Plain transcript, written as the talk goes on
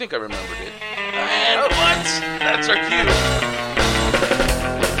think I remembered it. And what? That's our cue.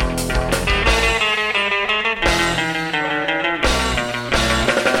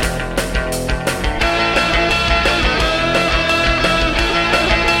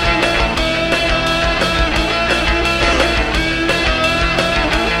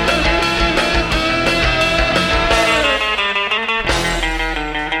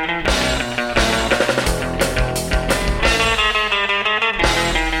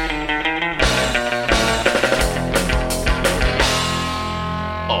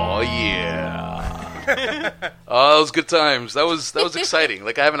 Oh, that was good times. That was exciting.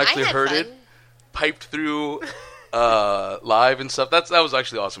 Like I haven't actually heard it piped through live and stuff. That was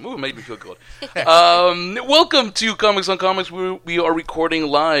actually awesome. Ooh, it made me feel good. Welcome to Comics on Comics. We are recording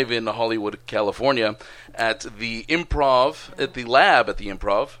live in Hollywood, California, at the Improv, at the lab at the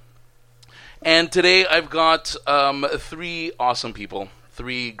Improv. And today I've got three awesome people,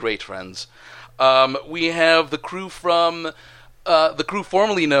 three great friends. We have the crew from. The crew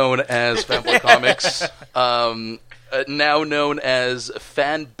formerly known as Fanboy Comics, now known as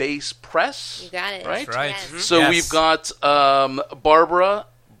Fanbase Press. You got it. Right? That's right. Yes. So Yes. we've got Barbara,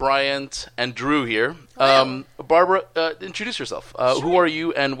 Bryant, and Drew here. Hello. Barbara, introduce yourself. Sure. Who are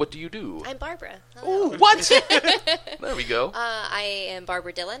you and what do you do? I'm Barbara. Hello. Ooh, what? There we go. I am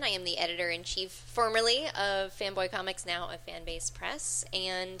Barbara Dillon. I am the editor-in-chief, formerly of Fanboy Comics, now of Fanbase Press,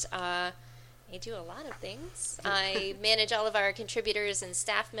 and I do a lot of things. I manage all of our contributors and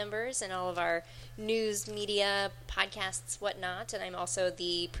staff members and all of our news, media, podcasts, whatnot, and I'm also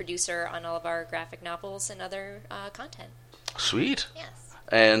the producer on all of our graphic novels and other content. Sweet. Yes.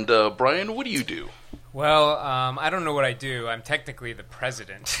 And Brian, what do you do? Well, I don't know what I do. I'm technically the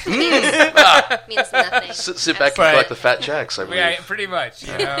president. Means nothing. Sit back and Right. collect the fat checks, I believe. Yeah, pretty much.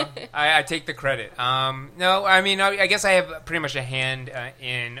 You know, I take the credit. No, I mean, I guess I have pretty much a hand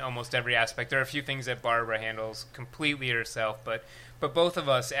in almost every aspect. There are a few things that Barbara handles completely herself, but both of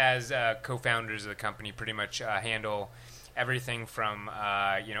us as co-founders of the company pretty much handle everything from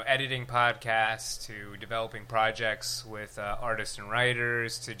editing podcasts to developing projects with artists and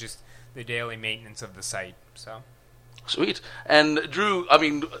writers to just the daily maintenance of the site. So Sweet. And Drew, I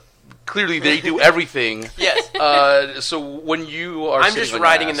mean, clearly they do everything. Yes. So when you are I'm sitting just on your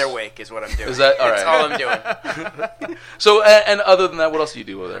riding ass- in their wake is what I'm doing. Is that- all That's right. all I'm doing. So, and other than that, what else do you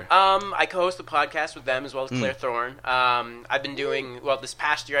do over there? I co-host the podcast with them as well as Claire Thorne. I've been doing, this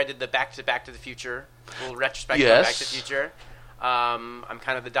past year I did the Back to the Future, a little retrospective on Back to the Future. I'm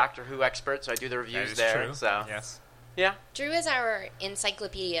kind of the Doctor Who expert, so I do the that reviews is there. true. So Yes. yeah. Drew is our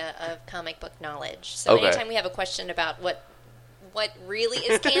encyclopedia of comic book knowledge. So Okay. anytime we have a question about what really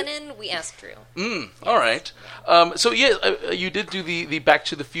is canon, we ask Drew. All right. So, you did do the Back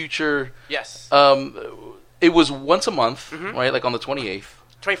to the Future. Yes. It was once a month, right? Like on the 28th.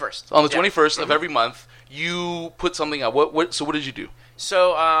 21st. On the Yeah. 21st of every month, you put something out. So what did you do?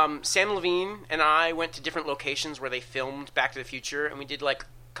 So Sam Levine and I went to different locations where they filmed Back to the Future, and we did like a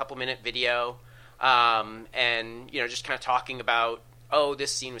couple-minute video, and just kind of talking about,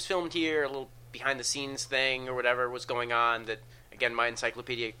 this scene was filmed here, a little behind-the-scenes thing or whatever was going on. That again, my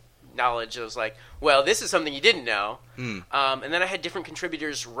encyclopedic knowledge was like, well, this is something you didn't know. And then I had different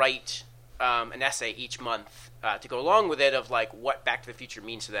contributors write an essay each month to go along with it of like what Back to the Future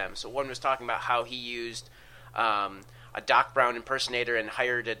means to them. So one was talking about how he used a Doc Brown impersonator and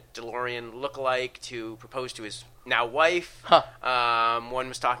hired a DeLorean lookalike to propose to his now wife. One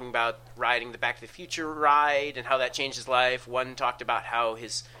was talking about riding the Back to the Future ride and how that changed his life. One talked about how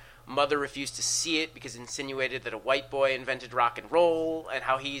his mother refused to see it because it insinuated that a white boy invented rock and roll, and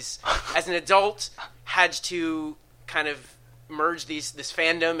how he's, as an adult, had to kind of merge this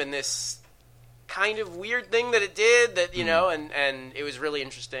fandom and this kind of weird thing that it did that, and it was really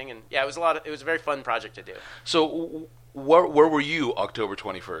interesting. And yeah, it was it was a very fun project to do. So where were you October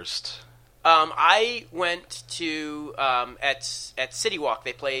 21st? I went to at City Walk.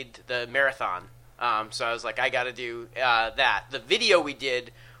 They played the marathon, so I was like, I got to do that. The video we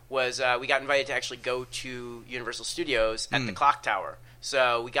did was we got invited to actually go to Universal Studios at the Clock Tower.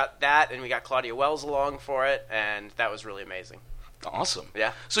 So we got that, and we got Claudia Wells along for it, and that was really amazing. Awesome.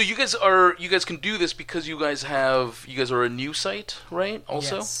 Yeah. So you guys can do this because you guys are a news site, right?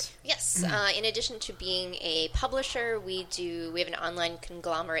 Also. Yes. Yes. In addition to being a publisher, we have an online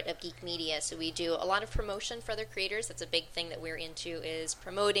conglomerate of geek media. So we do a lot of promotion for other creators. That's a big thing that we're into, is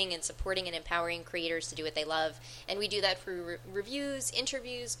promoting and supporting and empowering creators to do what they love. And we do that through reviews,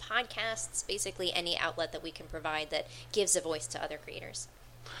 interviews, podcasts, basically any outlet that we can provide that gives a voice to other creators.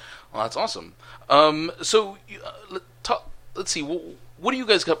 Well, that's awesome. So let's see. what do you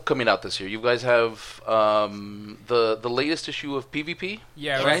guys got coming out this year? You guys have the latest issue of PvP.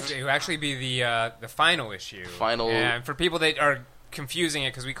 Yeah, right? it will actually be the final issue. Final. And for people that are confusing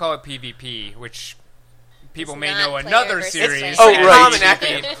it, because we call it PvP, which people It's may not know player another versus series. player. Oh, as right. Common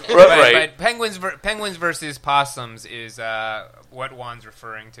PvP. acronym. Right. But Penguins versus Possums is what Juan's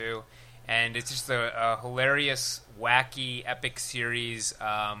referring to, and it's just a hilarious, wacky, epic series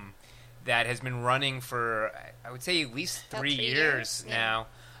that has been running for, I would say, at least About 3 3 years years, yeah. now.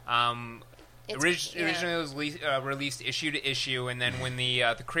 Yeah. Originally, it was released issue to issue, and then when the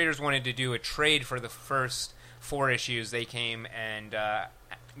creators wanted to do a trade for the first 4 issues, they came and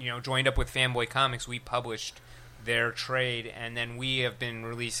joined up with Fanboy Comics. We published their trade, and then we have been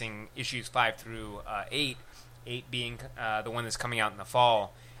releasing issues 5 through 8. 8 being the one that's coming out in the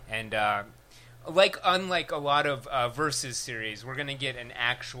fall, and unlike a lot of Versus series, we're going to get an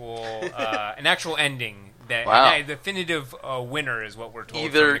actual ending. That Wow. a definitive winner is what we're told.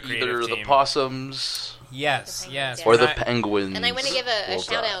 Either from the creative the team. Possums Yes, The yes, Penguins, or yeah. the Penguins. And I want to give a will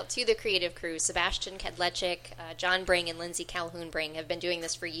shout die. out to the creative crew. Sebastian Kedlechik, John Bring, and Lindsay Calhoun Bring have been doing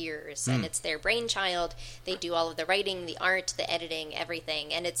this for years, and it's their brainchild. They do all of the writing, the art, the editing,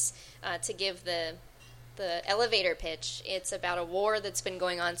 everything. And it's to give the elevator pitch. It's about a war that's been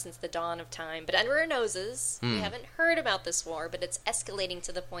going on since the dawn of time, but under our noses. We haven't heard about this war, but it's escalating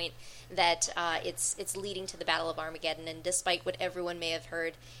to the point that it's leading to the Battle of Armageddon. And despite what everyone may have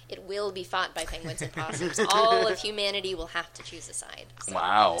heard, it will be fought by penguins and possums. All of humanity will have to choose a side. So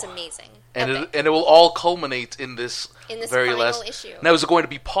Wow. it's amazing. And Epic. it will all culminate in this very final last issue. Now, is it going to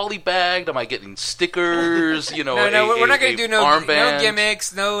be polybagged? Am I getting stickers? No, we're not going to do no armband?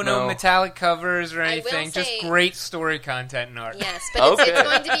 gimmicks, no metallic covers or I will anything. Just say- great story content and art. Yes, but it's Okay.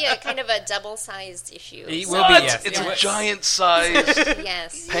 going to be a kind of a double-sized issue. It So- will be, What? yes. It's It a will- giant sized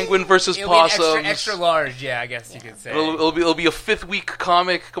Yes. penguin versus It'll be an possums. extra large, yeah, I guess you could say. It'll be a 5th week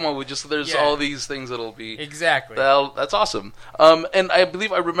comic. Come on, there's Yeah. all these things that'll be. Exactly. That's awesome. And I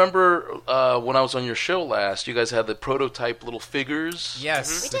believe I remember when I was on your show last, you guys had the prototype little figures.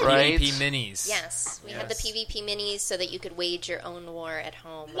 Yes, We the did. Right? PvP minis. Yes, we had the Yes. PvP minis so that you could wage your own war at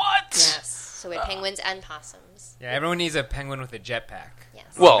home. What? Yes, so we had penguins and possums. Yeah, everyone needs a penguin with a jetpack. Yes.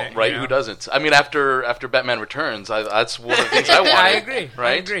 Well, You right? know? Who doesn't? I mean, after Batman Returns, that's one of the things I wanted. I agree. Right?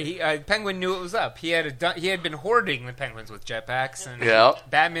 I agree. Penguin knew it was up. He had been hoarding the penguins with jetpacks, and Yeah.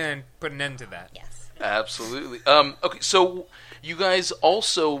 Batman put an end to that. Yes. Absolutely. Okay, so you guys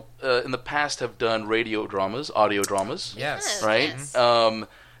also in the past have done radio dramas, audio dramas, Yes. right? Yes.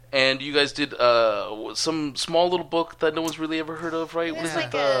 And you guys did some small little book that no one's really ever heard of, right? It was Was like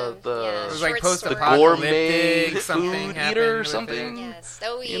it a the It was like short story. gourmet post-apocalyptic something food happened eater or with something? Yes.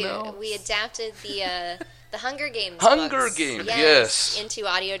 So You we know? adapted the Hunger Games. Hunger books, Games, yes. into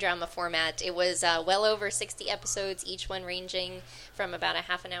audio drama format. It was well over 60 episodes, each one ranging from about a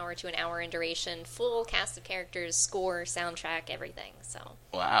half an hour to an hour in duration. Full cast of characters, score, soundtrack, everything. So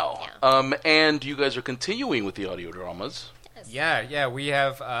Wow. Yeah. And you guys are continuing with the audio dramas. yes. Yeah. We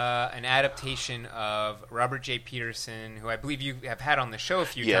have an adaptation of Robert J. Peterson, who I believe you have had on the show a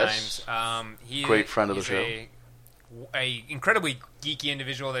few Yes. times. Great friend of the he's show. A incredibly geeky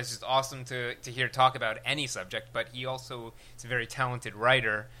individual that's just awesome to hear talk about any subject, but he also is a very talented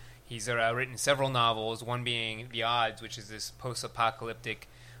writer. He's written several novels, one being The Odds, which is this post-apocalyptic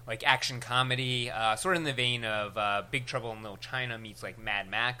like action comedy, sort of in the vein of Big Trouble in Little China meets like Mad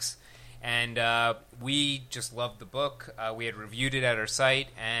Max. And we just loved the book. We had reviewed it at our site,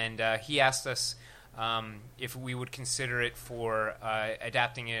 and he asked us if we would consider it for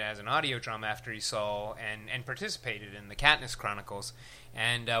adapting it as an audio drama after he saw and participated in the Katniss Chronicles.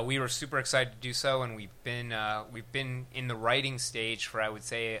 And we were super excited to do so, and we've been in the writing stage for, I would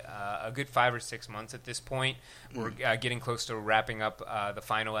say, a good 5 or 6 months at this point. We're getting close to wrapping up the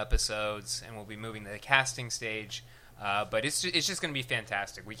final episodes, and we'll be moving to the casting stage. But it's just going to be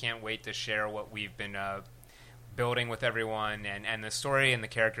fantastic. We can't wait to share what we've been building with everyone, and the story and the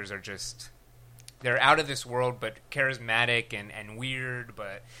characters are just... They're out of this world, but charismatic and weird.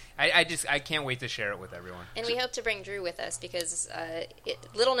 But I can't wait to share it with everyone. And we hope to bring Drew with us because,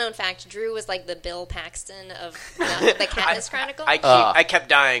 little known fact, Drew was like the Bill Paxton of the Katniss Chronicle. I kept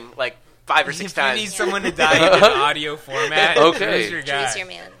dying like 5 or 6 If you times. need someone to die in an audio format, Okay. Drew's your guy. Drew's your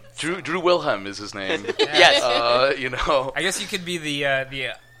man. Drew Wilhelm is his name. Yes. You know. I guess you could be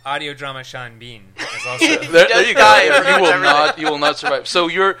the audio drama Sean Bean. Is also There you go. die You pretty much will everything. not. You will not survive. So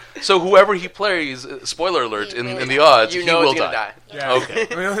whoever he plays. Spoiler alert! He In will the die. odds, You he know will it's gonna die. yeah. Okay.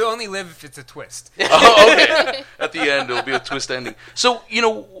 I mean, he'll only live if it's a twist. Oh, okay. At the end, it'll be a twist ending. So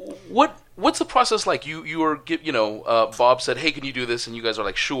what's the process like? You are Bob said, "Hey, can you do this?" And you guys are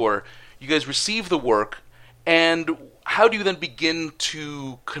like, "Sure." You guys receive the work, and how do you then begin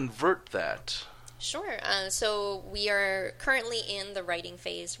to convert that? Sure. So we are currently in the writing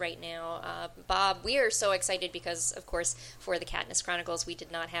phase right now. Bob, we are so excited because, of course, for the Katniss Chronicles, we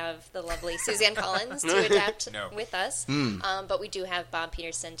did not have the lovely Suzanne Collins to adapt with us. But we do have Bob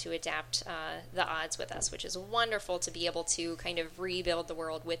Peterson to adapt the odds with us, which is wonderful to be able to kind of rebuild the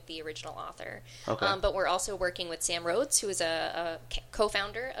world with the original author. Okay. But we're also working with Sam Rhodes, who is a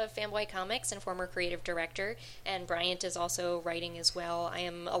co-founder of Fanboy Comics and former creative director. And Bryant is also writing as well. I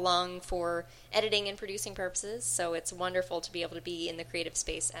am along for editing and producing purposes, so it's wonderful to be able to be in the creative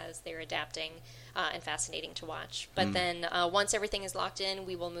space as they're adapting, and fascinating to watch. But then once everything is locked in,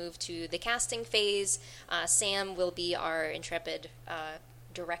 we will move to the casting phase. Sam will be our intrepid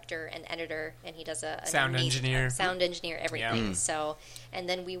director and editor, and he does a sound engineer, everything. Yeah. So, and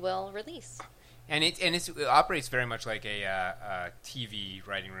then we will release. And it operates very much like a TV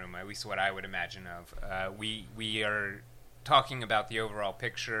writing room, at least what I would imagine of. We are talking about the overall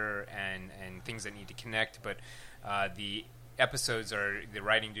picture and things that need to connect, but the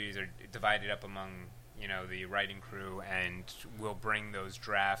writing duties are divided up among the writing crew, and we'll bring those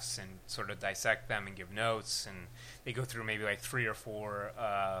drafts and sort of dissect them and give notes, and they go through maybe like 3 or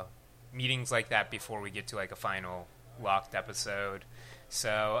 4 meetings like that before we get to like a final locked episode.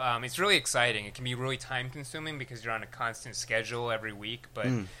 So it's really exciting. It can be really time consuming because you're on a constant schedule every week, but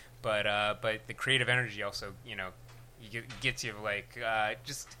the creative energy also gets you like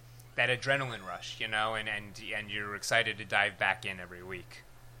just that adrenaline rush, and you're excited to dive back in every week.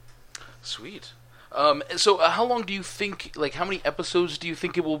 Sweet. So how long do you think, like, how many episodes do you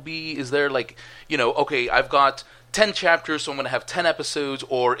think it will be? Is there like, okay, I've got 10 chapters, so I'm going to have 10 episodes,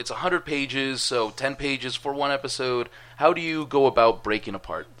 or it's 100 pages, so 10 pages for one episode? How do you go about breaking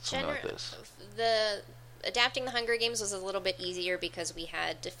apart something like this? Adapting the Hunger Games was a little bit easier because we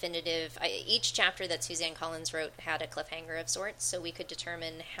had definitive... each chapter that Suzanne Collins wrote had a cliffhanger of sorts, so we could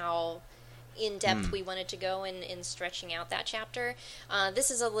determine how in-depth we wanted to go in stretching out that chapter.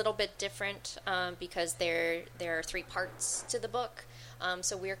 This is a little bit different because there are 3 parts to the book,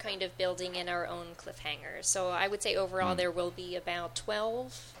 so we're kind of building in our own cliffhangers. So I would say overall there will be about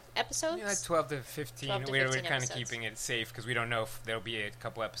 12 episodes? Yeah, 12 to 15. 12 to we're 15 kind of episodes. Keeping it safe because we don't know if there'll be a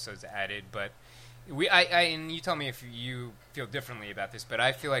couple episodes added, but... and you tell me if you feel differently about this, but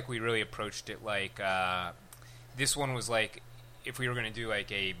I feel like we really approached it like this one was like if we were going to do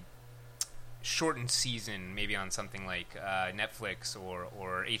like a shortened season, maybe on something like Netflix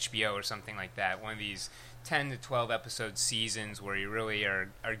or HBO or something like that. One of these 10 to 12 episode seasons where you really are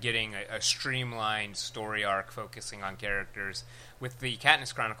getting a streamlined story arc focusing on characters. With the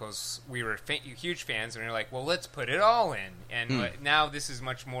Katniss Chronicles, we were huge fans, and we were like, well, let's put it all in. And now this is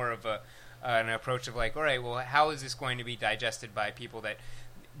much more of an approach of like, all right, well, how is this going to be digested by people that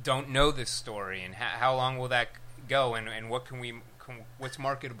don't know this story, and how long will that go, and what's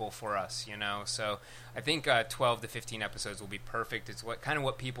marketable for us, So I think 12 to 15 episodes will be perfect. It's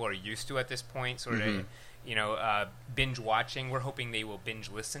what people are used to at this point, sort of, binge watching. We're hoping they will binge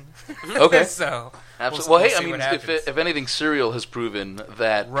listen. Okay. So absolutely. Well, hey, I mean, if anything, Serial has proven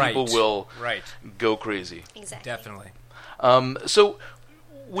that people will go crazy. Exactly. Definitely. So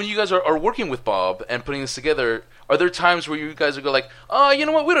when you guys are working with Bob and putting this together, are there times where you guys go like, oh, you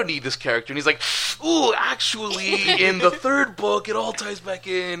know what, we don't need this character, and he's like, ooh, actually, in the 3rd book, it all ties back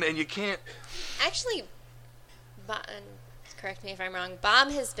in, and you can't... Actually, correct me if I'm wrong,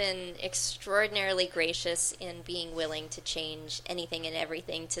 Bob has been extraordinarily gracious in being willing to change anything and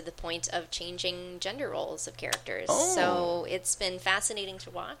everything to the point of changing gender roles of characters. Oh. So it's been fascinating to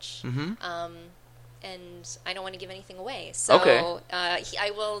watch. Mm-hmm. And I don't want to give anything away. So okay.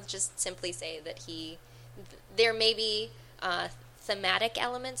 I will just simply say that there may be thematic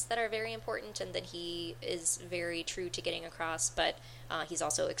elements that are very important and that he is very true to getting across, but he's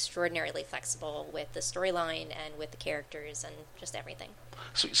also extraordinarily flexible with the storyline and with the characters and just everything.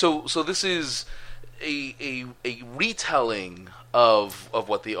 So this is a retelling of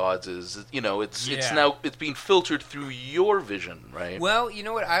what the odds is. It's being filtered through your vision, right? Well, you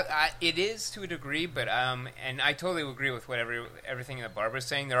know what, it is to a degree, but and I totally agree with everything that Barbara's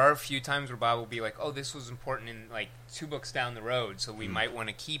saying. There are a few times where Bob will be like, oh, this was important in like 2 books down the road, so we might want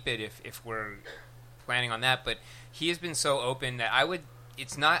to keep it if we're planning on that. But he has been so open that I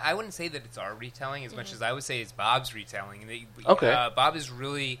wouldn't say that it's our retelling as much as I would say it's Bob's retelling. Okay. Bob is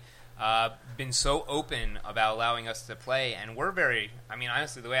really been so open about allowing us to play, and we're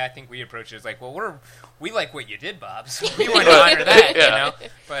honestly, the way I think we approach it is like, well, we like what you did, Bob, so we want to honor that,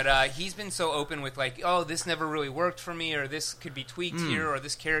 But he's been so open with like, oh, this never really worked for me, or this could be tweaked here, or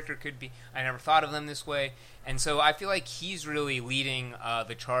this character could be, I never thought of them this way, and so I feel like he's really leading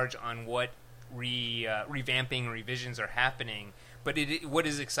the charge on what revamping, revisions are happening. But what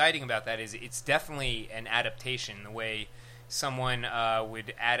is exciting about that is it's definitely an adaptation. The way someone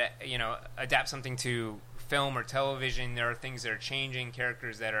would adapt something to film or television, there are things that are changing,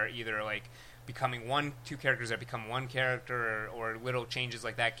 characters that are either like becoming two characters that become one character, or little changes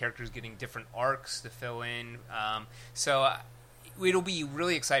like that, characters getting different arcs to fill in. So it'll be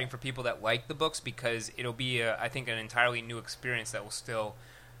really exciting for people that like the books, because it'll be, I think, an entirely new experience that will still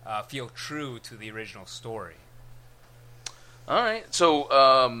feel true to the original story. All right. So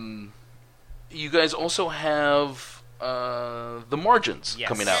you guys also have The Margins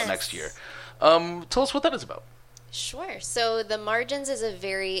coming out next year. Tell us what that is about. Sure. So The Margins is a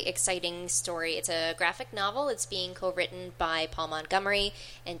very exciting story. It's a graphic novel. It's being co-written by Paul Montgomery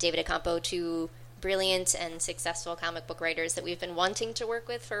and David Acampo, two brilliant and successful comic book writers that we've been wanting to work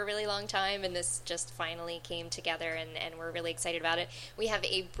with for a really long time, and this just finally came together, and we're really excited about it. We have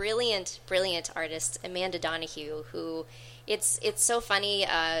a brilliant artist, Amanda Donahue, who it's so funny.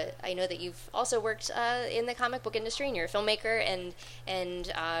 I know that you've also worked in the comic book industry, and you're a filmmaker, and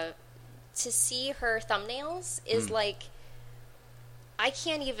to see her thumbnails is like, I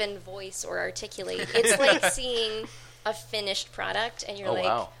can't even voice or articulate. It's like seeing a finished product, and you're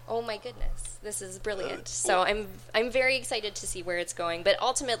wow. oh my goodness, this is brilliant. So I'm very excited to see where it's going. But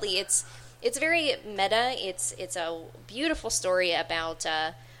ultimately, it's very meta. It's a beautiful story about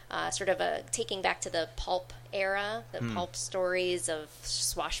sort of taking back to the pulp era, the pulp stories of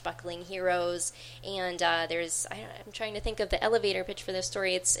swashbuckling heroes. And I'm trying to think of the elevator pitch for this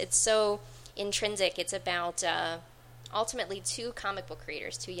story. It's so intrinsic. It's about ultimately two comic book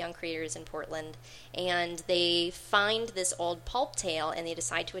creators, two young creators in Portland, and they find this old pulp tale and they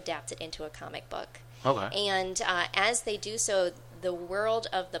decide to adapt it into a comic book. Okay. And as they do so, the world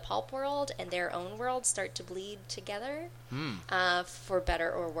of the pulp world and their own world start to bleed together, for better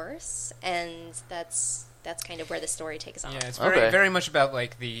or worse, and that's kind of where the story takes off. Yeah, it's very much about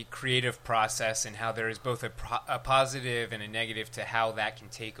like the creative process and how there is both a positive and a negative to how that can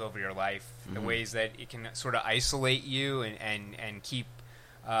take over your life. The ways that it can sort of isolate you and keep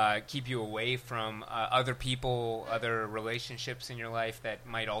you away from other people, other relationships in your life that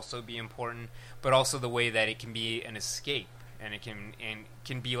might also be important, but also the way that it can be an escape, and it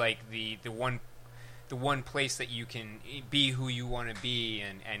can be like the one place that you can be who you want to be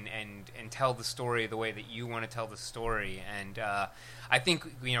and tell the story the way that you want to tell the story. And I think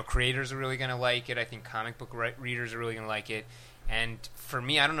creators are really going to like it. I think comic book readers are really going to like it. And for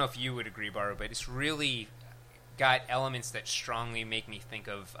me, I don't know if you would agree, Barbara, but it's really got elements that strongly make me think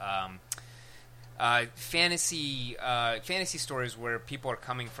of fantasy stories where people are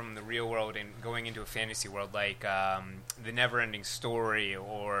coming from the real world and going into a fantasy world, like The Never-Ending Story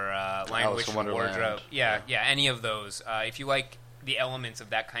or Lion, Witch, and Wardrobe. Yeah, any of those. If you like the elements of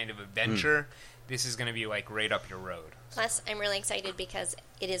that kind of adventure, this is going to be like right up your road. Plus, I'm really excited because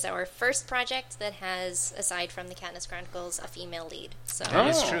it is our first project that has, aside from the Katniss Chronicles, a female lead. So that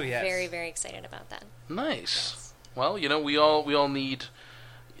is true. Yes. Very, very excited about that. Nice. Yes. Well, we all need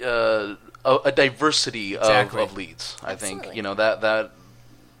a diversity of leads. I think that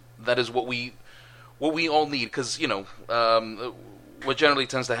is what we all need, because what generally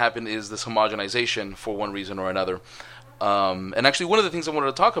tends to happen is this homogenization for one reason or another. And actually, one of the things I wanted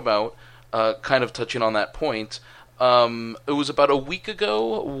to talk about, kind of touching on that point, it was about a week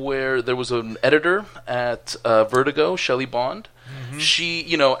ago where there was an editor at Vertigo, Shelley Bond. Mm-hmm.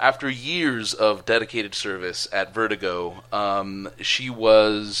 She, after years of dedicated service at Vertigo, she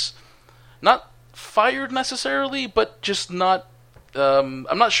was not fired necessarily, but just not.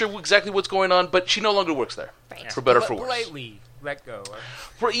 I'm not sure exactly what's going on, but she no longer works there, right. for better or for worse. Politely let go.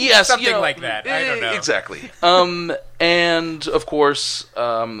 Yes, something like that. I don't know. Exactly. And of course,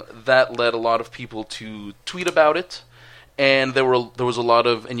 that led a lot of people to tweet about it, and there was a lot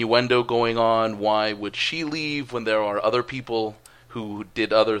of innuendo going on. Why would she leave when there are other people who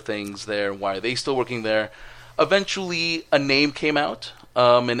did other things there? Why are they still working there? Eventually, a name came out.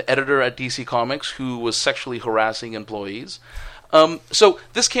 An editor at DC Comics who was sexually harassing employees. So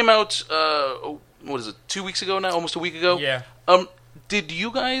this came out, 2 weeks ago now? Almost a week ago? Yeah. Did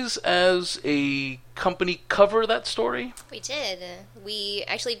you guys, as a company, cover that story? We did. We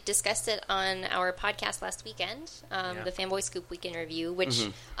actually discussed it on our podcast last weekend, the Fanboy Scoop Weekend Review, which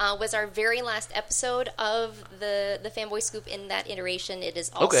was our very last episode of the Fanboy Scoop in that iteration. It is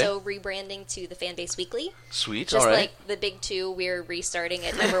also rebranding to the Fanbase Weekly. Sweet, just all right. like the big two, we're restarting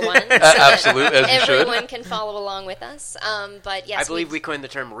at number one. So Absolutely, as you should. Everyone can follow along with us. But yes, I believe we coined the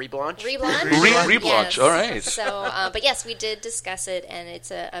term relaunch. Relaunch? Relaunch, yes. all right. So, but yes, we did discuss it, and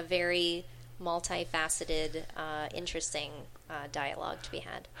it's a very multifaceted, interesting dialogue to be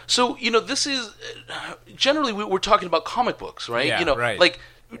had. So, this is generally we're talking about comic books, right? Yeah, right. Like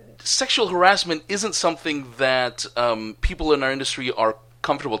sexual harassment isn't something that people in our industry are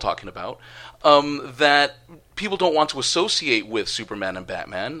comfortable talking about, that people don't want to associate with Superman and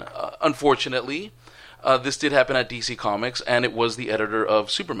Batman. Unfortunately, this did happen at DC Comics, and it was the editor of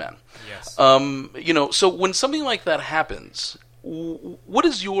Superman. Yes. So when something like that happens, what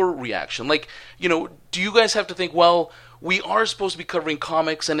is your reaction? Like, do you guys have to think, well, we are supposed to be covering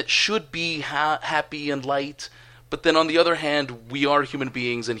comics, and it should be happy and light, but then on the other hand, we are human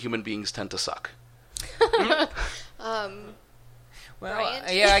beings, and human beings tend to suck? Well, Brian?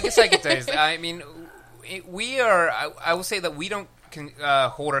 yeah, I guess I could say. I mean, we are. I will say that we don't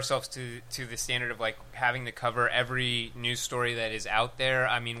hold ourselves to the standard of like having to cover every news story that is out there.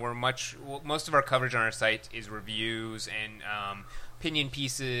 I mean, most of our coverage on our site is reviews and opinion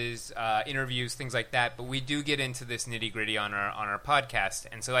pieces, interviews, things like that. But we do get into this nitty gritty on our podcast,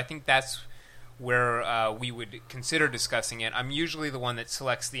 and so I think that's where we would consider discussing it. I'm usually the one that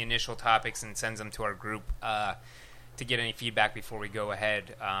selects the initial topics and sends them to our group to get any feedback before we go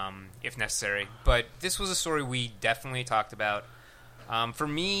ahead, if necessary. But this was a story we definitely talked about. For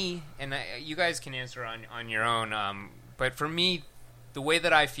me, and you guys can answer on your own, but for me, the way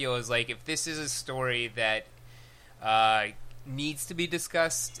that I feel is like if this is a story that needs to be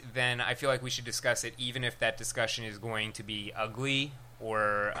discussed, then I feel like we should discuss it, even if that discussion is going to be ugly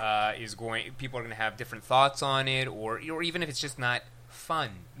or people are going to have different thoughts on it, or even if it's just not fun.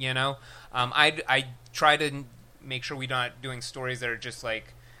 I try to make sure we're not doing stories that are just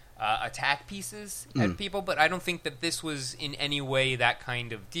like attack pieces at people, but I don't think that this was in any way that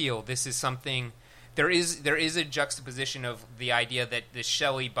kind of deal. This is something. There is a juxtaposition of the idea that the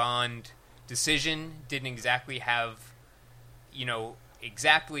Shelley Bond decision didn't exactly have,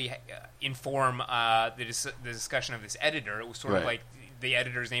 inform the discussion of this editor. It was sort of like the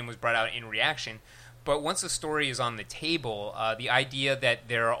editor's name was brought out in reaction. But once the story is on the table, the idea that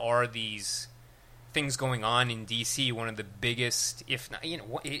there are these things going on in DC, one of the biggest, if not, it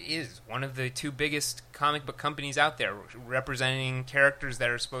is one of the two biggest comic book companies out there, representing characters that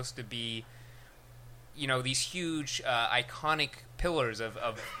are supposed to be, these huge, iconic pillars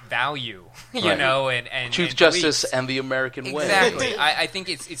of value, and truth, justice, and the American way. Exactly. I think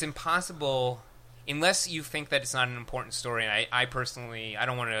it's impossible, unless you think that it's not an important story, and I personally, I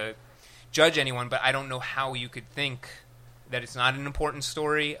don't want to judge anyone, but I don't know how you could think that it's not an important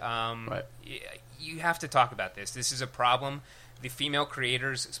story. Right. You have to talk about this. This is a problem. The female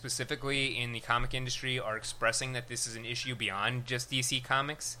creators, specifically in the comic industry, are expressing that this is an issue beyond just DC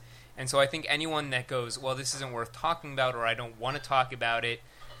Comics. And so I think anyone that goes, well, this isn't worth talking about, or I don't want to talk about it,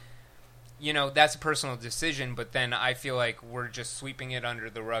 that's a personal decision, but then I feel like we're just sweeping it under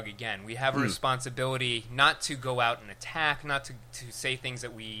the rug again. We have a responsibility not to go out and attack, not to say things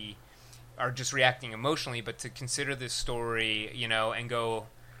that we are just reacting emotionally, but to consider this story, and go,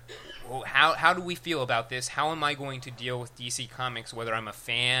 well, how do we feel about this? How am I going to deal with DC Comics, whether I'm a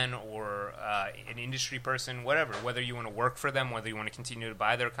fan or an industry person, whatever, whether you want to work for them, whether you want to continue to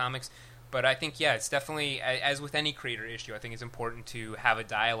buy their comics. But I think, it's definitely, as with any creator issue, I think it's important to have a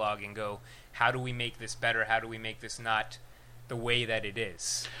dialogue and go, how do we make this better? How do we make this not the way that it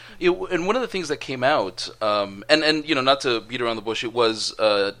is? And one of the things that came out, and not to beat around the bush, it was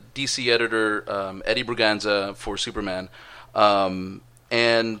DC editor Eddie Berganza for Superman.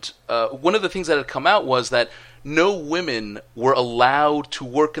 And one of the things that had come out was that no women were allowed to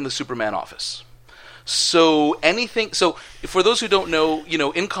work in the Superman office. So for those who don't know,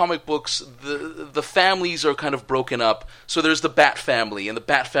 in comic books, the families are kind of broken up. So there's the Bat family, and the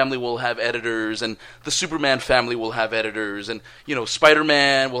Bat family will have editors, and the Superman family will have editors, and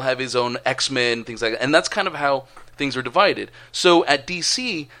Spider-Man will have his own X-Men, things like that. And that's kind of how things are divided. So at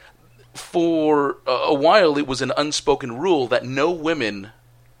DC, for a while, it was an unspoken rule that no women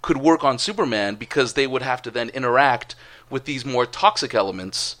could work on Superman because they would have to then interact with these more toxic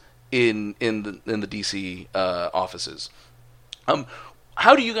elements in the DC offices.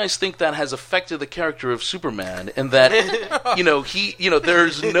 How do you guys think that has affected the character of Superman? And that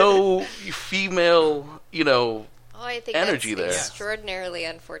there's no female I think energy that's there. Extraordinarily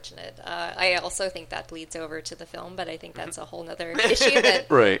unfortunate. I also think that bleeds over to the film, but I think that's a whole other issue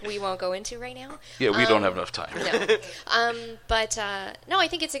that we won't go into right now. Yeah, we don't have enough time. No. No, I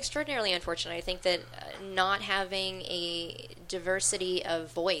think it's extraordinarily unfortunate. I think that not having a diversity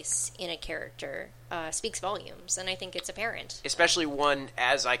of voice in a character speaks volumes, and I think it's apparent. Especially one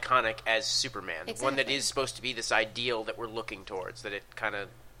as iconic as Superman. Exactly. One that is supposed to be this ideal that we're looking towards, that it kind of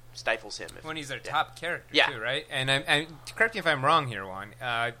stifles him. When he's their top character, Yeah. too, right? And correct me if I'm wrong here, Juan.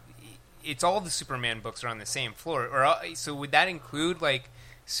 it's all the Superman books are on the same floor. Or so would that include like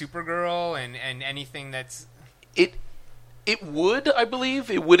Supergirl and anything that's It would, I believe,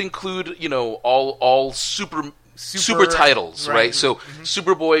 it would include all super titles, right? So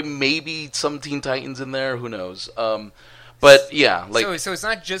Superboy, maybe some Teen Titans in there, who knows? But yeah, like so it's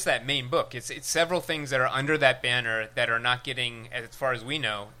not just that main book. It's several things that are under that banner that are not getting, as far as we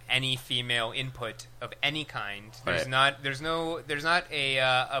know, any female input of any kind. There's Right. There's not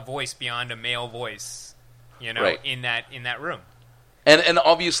a voice beyond a male voice, Right. in that room. And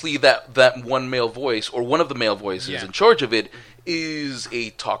obviously that one male voice, or one of the male voices in charge of it, is a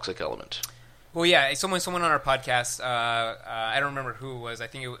toxic element. Well, yeah, someone on our podcast, I don't remember who it was. I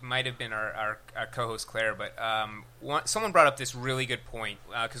think it might have been our co-host Claire, but someone brought up this really good point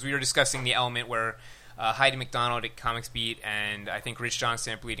because we were discussing the element where Heidi McDonald at Comics Beat and I think Rich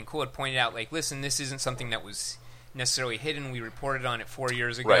Johnston at Bleeding Cool had pointed out, like, listen, this isn't something that was necessarily hidden. We reported on it 4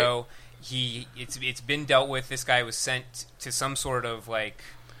 years ago. Right. It's been dealt with. This guy was sent to some sort of like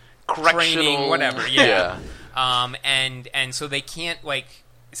Correctional, training, whatever. Yeah. And so they can't like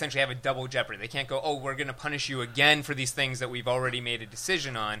essentially have a double jeopardy. They can't go, oh, we're going to punish you again for these things that we've already made a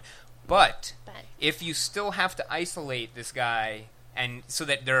decision on. But if you still have to isolate this guy, and so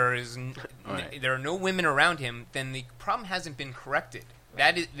that there are no women around him, then the problem hasn't been corrected.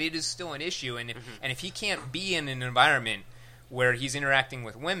 It is still an issue, and if he can't be in an environment where he's interacting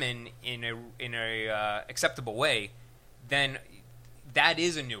with women in a acceptable way, then that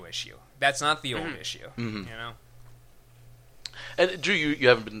is a new issue. That's not the old issue. Mm-hmm. And Drew, you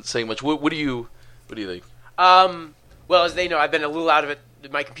haven't been saying much. What do you think? Well, as they know, I've been a little out of it.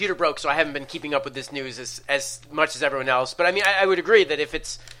 My computer broke, so I haven't been keeping up with this news as much as everyone else. But I mean, I would agree that if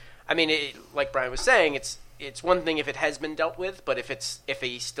it's, like Brian was saying, it's one thing if it has been dealt with, but if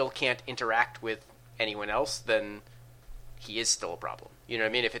he still can't interact with anyone else, then he is still a problem. You know what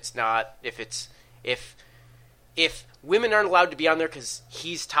I mean? If women aren't allowed to be on there because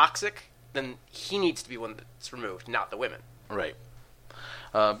he's toxic, then he needs to be one that's removed, not the women. Right.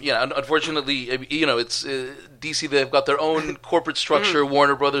 Unfortunately, it's DC. They've got their own corporate structure,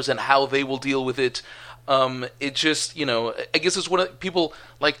 Warner Brothers, and how they will deal with it. It just, I guess it's one of people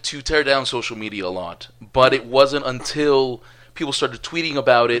like to tear down social media a lot, but it wasn't until people started tweeting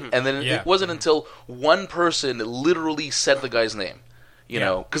about it, and then it wasn't until one person literally said the guy's name.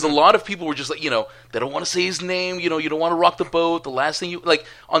 Because a lot of people were just like, they don't want to say his name, you don't want to rock the boat. The last thing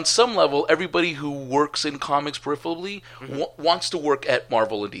on some level, everybody who works in comics peripherally wants to work at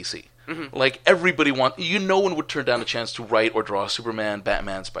Marvel and DC. Mm-hmm. Like, everybody no one would turn down a chance to write or draw Superman,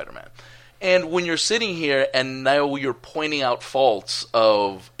 Batman, Spider-Man. And when you're sitting here and now you're pointing out faults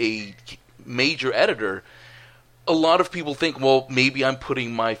of a major editor, a lot of people think, well, maybe I'm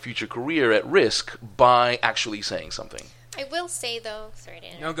putting my future career at risk by actually saying something. I will say, though, sorry to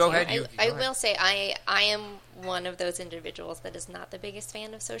interrupt. No, go ahead. I will say I am one of those individuals that is not the biggest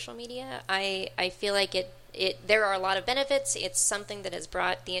fan of social media. I feel like there are a lot of benefits. It's something that has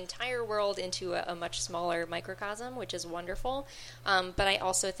brought the entire world into a much smaller microcosm, which is wonderful. But I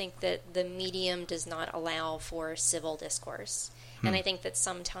also think that the medium does not allow for civil discourse. And I think that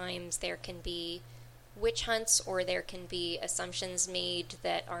sometimes there can be witch hunts or there can be assumptions made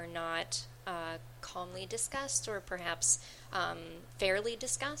that are not calmly discussed or perhaps fairly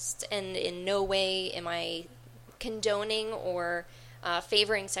discussed, and in no way am I condoning or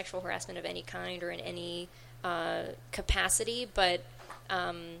favoring sexual harassment of any kind or in any capacity, but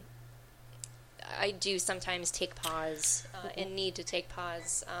I do sometimes take pause and need to take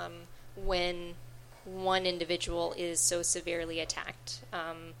pause when one individual is so severely attacked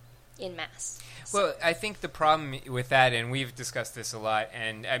in mass. Well, I think the problem with that, and we've discussed this a lot,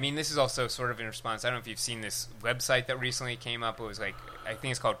 and I mean, this is also sort of in response. I don't know if you've seen this website that recently came up. It was like, I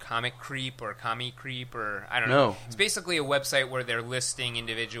think it's called Comic Creep or Commie Creep, or I don't know. It's basically a website where they're listing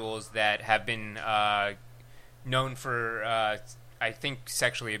individuals that have been known for, I think,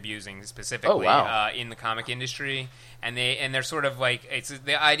 sexually abusing specifically in the comic industry, and they're sort of like, it's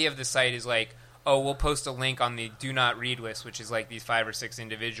the idea of the site is like, oh, we'll post a link on the do not read list, which is like these 5 or 6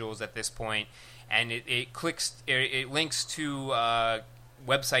 individuals at this point, and it links to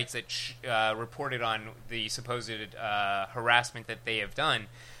websites that reported on the supposed harassment that they have done.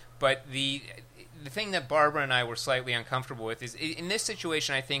 But the thing that Barbara and I were slightly uncomfortable with is, in this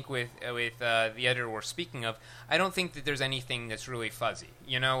situation, I think with the editor we're speaking of, I don't think that there's anything that's really fuzzy.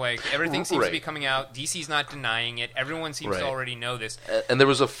 Like, everything seems to be coming out. DC's not denying it. Everyone seems to already know this. And there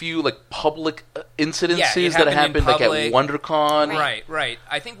was a few, public incidences that happened, like, at WonderCon. Right.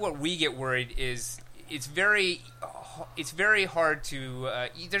 I think what we get worried is it's very hard to...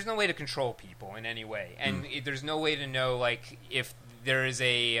 there's no way to control people in any way. And there's no way to know, if there is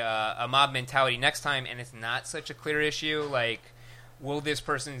a mob mentality next time, and it's not such a clear issue, like, will this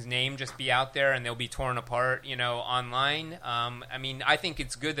person's name just be out there and they'll be torn apart, online? I mean, I think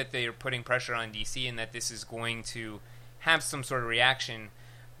it's good that they're putting pressure on DC and that this is going to have some sort of reaction.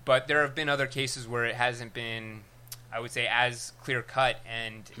 But there have been other cases where it hasn't been, I would say, as clear-cut.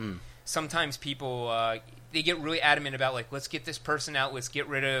 And sometimes people, they get really adamant about, like, let's get this person out, let's get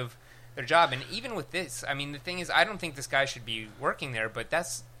rid of their job. And even with this, I mean, the thing is, I don't think this guy should be working there, but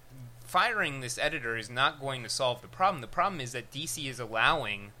firing this editor is not going to solve the problem. The problem is that DC is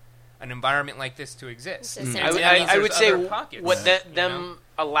allowing an environment like this to exist. I would say them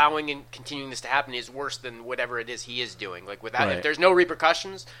allowing and continuing this to happen is worse than whatever it is he is doing. Like, if there's no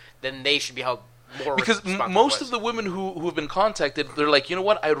repercussions, then they should be held more responsible. Because most of the women who have been contacted, they're like, you know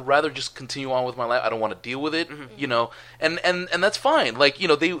what, I'd rather just continue on with my life. I don't want to deal with it, and that's fine. Like,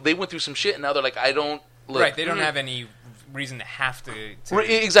 they went through some shit, and now they're like, I don't. Right, they don't have any reason to have to.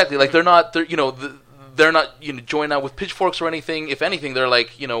 Exactly, like they're not joining out with pitchforks or anything. If anything, they're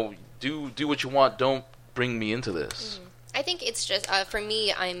like, do what you want. Don't bring me into this. I think it's just for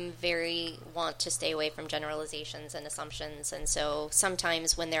me. I'm want to stay away from generalizations and assumptions, and so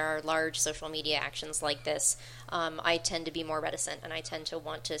sometimes when there are large social media actions like this, I tend to be more reticent, and I tend to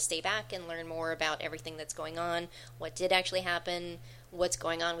want to stay back and learn more about everything that's going on, what did actually happen, what's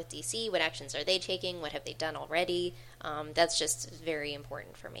going on with DC, what actions are they taking, what have they done already. That's just very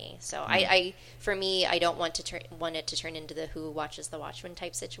important for me. So I don't want it to turn into the Who Watches the Watchmen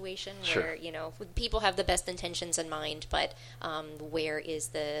type situation where people have the best intentions in mind, but where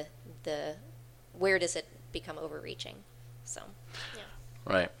does it become overreaching? So yeah.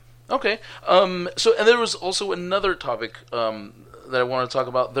 Right. Okay. So and there was also another topic that I want to talk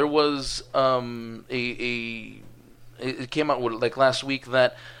about. There was it came out like last week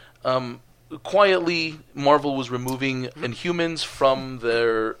that quietly Marvel was removing Inhumans from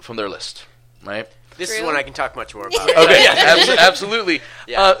their list, right? This is one I can talk much more about. Okay, absolutely.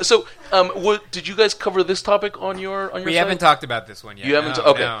 Yeah. Did you guys cover this topic on your We site? haven't talked about this one yet. You haven't?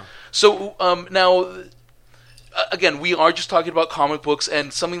 Okay. No. So now, again, we are just talking about comic books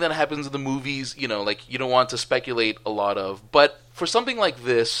and something that happens in the movies. Like you don't want to speculate a lot of, but for something like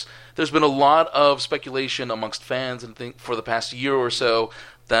this, there's been a lot of speculation amongst fans and for the past year or so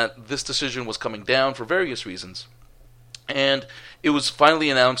that this decision was coming down for various reasons. And it was finally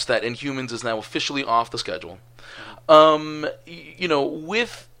announced that Inhumans is now officially off the schedule.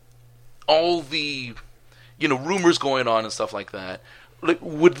 With all the, rumors going on and stuff like that, like,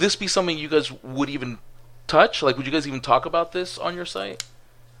 would this be something you guys would even touch? Like, would you guys even talk about this on your site?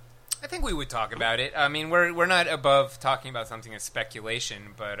 I think we would talk about it. I mean, we're not above talking about something as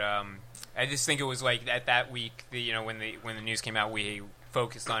speculation, but I just think it was like at that week, when the news came out, we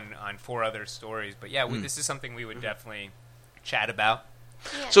focused on 4 other stories. But yeah, this is something we would definitely chat about.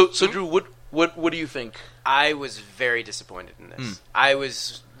 Yeah. So Drew, what do you think? I was very disappointed in this. I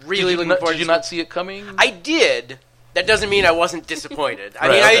was really looking forward. Did you not see it coming? I did. That doesn't mean I wasn't disappointed.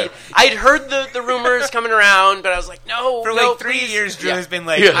 I'd heard the rumors coming around, but I was like, no. For like 3 years, Drew has been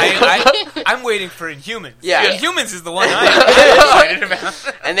like, I'm waiting for Inhumans. Yeah. Inhumans is the one I'm excited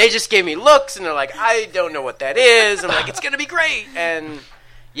about. And they just gave me looks, and they're like, I don't know what that is. I'm like, it's going to be great. And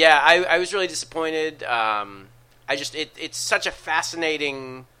yeah, I was really disappointed. It's such a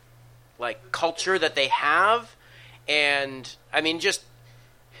fascinating culture that they have, and I mean, just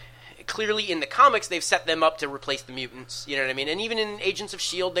clearly in the comics they've set them up to replace the mutants. You know what I mean? And even in Agents of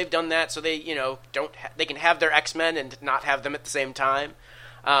S.H.I.E.L.D. they've done that, so they they can have their X-Men and not have them at the same time.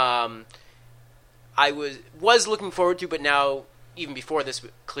 I was looking forward to, but now even before this,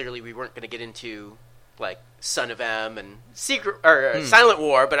 clearly we weren't going to get into Son of M and Silent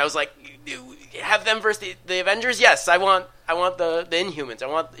War, but I was like, have them versus the Avengers? Yes, I want the Inhumans.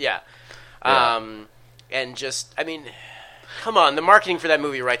 And just, I mean, come on, the marketing for that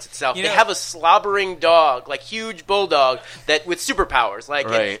movie writes itself. They have a slobbering dog, huge bulldog that with superpowers.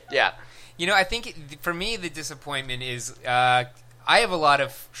 Right. I think for me the disappointment is I have a lot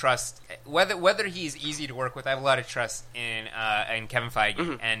of trust. Whether he's easy to work with, I have a lot of trust in Kevin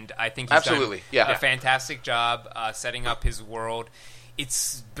Feige, and I think he's done a fantastic job setting up his world.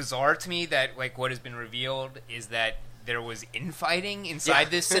 It's bizarre to me that what has been revealed is that there was infighting inside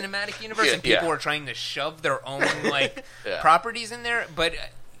this cinematic universe, and people were trying to shove their own properties in there. But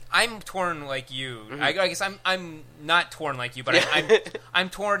I'm torn like you. I guess I'm not torn like you, but I'm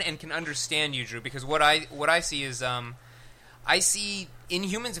torn and can understand you, Drew, because what I see is I see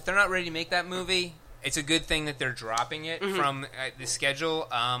Inhumans. If they're not ready to make that movie, it's a good thing that they're dropping it from the schedule.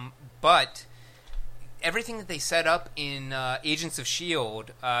 But everything that they set up in Agents of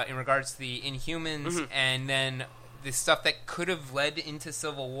S.H.I.E.L.D. In regards to the Inhumans and then the stuff that could have led into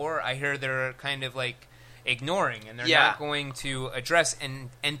Civil War, I hear they're kind of like ignoring, and they're not going to address.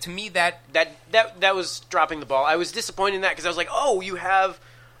 And to me, that was dropping the ball. I was disappointed in that because I was like, oh, you have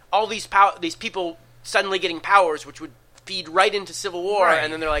all these people suddenly getting powers, which would feed right into Civil War,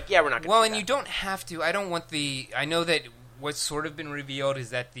 and then they're like, yeah, we're not going to Well, do and that. you don't have to. I don't want the... I know that what's sort of been revealed is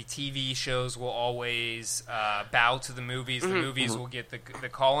that the TV shows will always bow to the movies. The movies will get the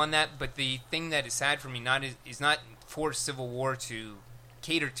call on that. But the thing that is sad for me is not for Civil War to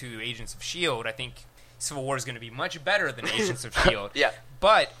cater to Agents of S.H.I.E.L.D. I think Civil War is going to be much better than Agents of S.H.I.E.L.D. Yeah.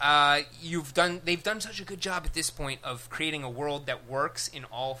 But they've done such a good job at this point of creating a world that works in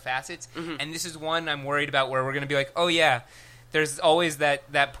all facets. And this is one I'm worried about where we're going to be like, oh yeah, there's always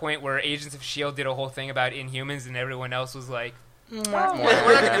that point where Agents of S.H.I.E.L.D. did a whole thing about Inhumans and everyone else was like, we're not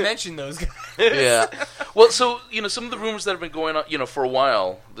going to mention those guys. Yeah. Well, so, some of the rumors that have been going on, for a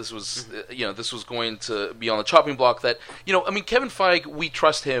while, this was, this was going to be on the chopping block that, Kevin Feige, we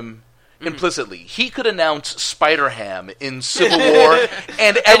trust him implicitly. He could announce Spider-Ham in Civil War,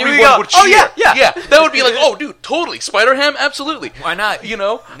 and everyone would cheer. Oh, yeah. That would be like, oh, dude, totally. Spider-Ham? Absolutely. Why not?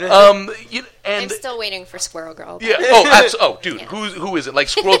 I'm still waiting for Squirrel Girl. Yeah. Oh, dude, who is it? Like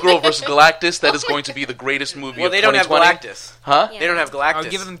Squirrel Girl versus Galactus? That is going to be the greatest movie of 2020. Well, they don't have Galactus. Huh? Yeah. They don't have Galactus.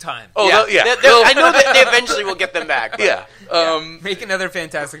 I'll give them time. Oh, yeah. I know that they eventually will get them back. But. Yeah. Make another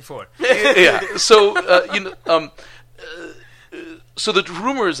Fantastic Four. Yeah. So, so the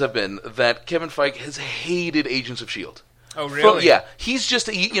rumors have been that Kevin Feige has hated Agents of S.H.I.E.L.D. Oh, really? He's just,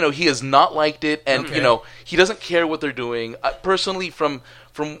 he has not liked it, and, he doesn't care what they're doing. Personally, from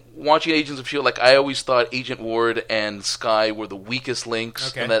watching Agents of S.H.I.E.L.D., like, I always thought Agent Ward and Skye were the weakest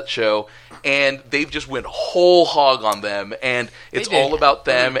links in that show, and they've just went whole hog on them, and it's all about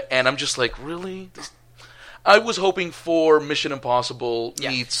them, and I'm just like, really? I was hoping for Mission Impossible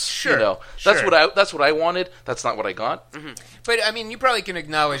meets, that's what I wanted. That's not what I got. Mm-hmm. But I mean, you probably can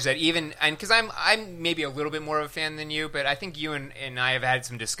acknowledge that even, and because I'm maybe a little bit more of a fan than you, but I think you and I have had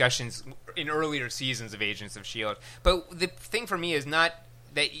some discussions in earlier seasons of Agents of S.H.I.E.L.D. But the thing for me is not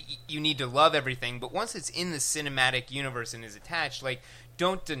that you need to love everything, but once it's in the cinematic universe and is attached, like,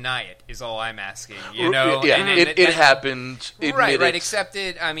 don't deny it is all I'm asking, Yeah, it happened. Right, accept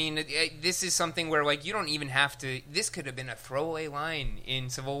it. I mean, this is something where, like, you don't even have to... This could have been a throwaway line in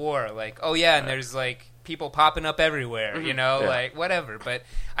Civil War. Like, oh, yeah, and there's, like, people popping up everywhere, like, whatever. But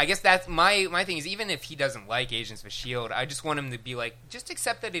I guess that's... My thing is, even if he doesn't like Agents of S.H.I.E.L.D., I just want him to be like, just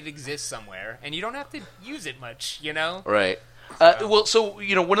accept that it exists somewhere, and you don't have to use it much, Right. Well, so,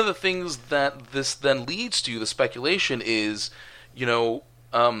 one of the things that this then leads to, the speculation is,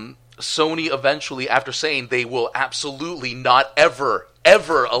 Sony eventually, after saying they will absolutely not ever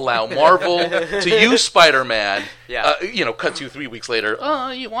allow Marvel to use Spider-Man, cut to 3 weeks later,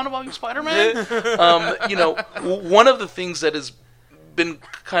 you want to use Spider-Man? One of the things that has been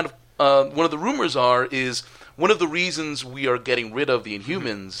kind of, one of the rumors is one of the reasons we are getting rid of the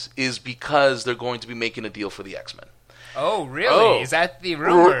Inhumans is because they're going to be making a deal for the X-Men. Oh, really? Is that the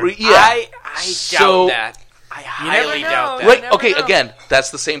rumor? Yeah. I doubt that. I highly doubt that. Right? Okay. Again, that's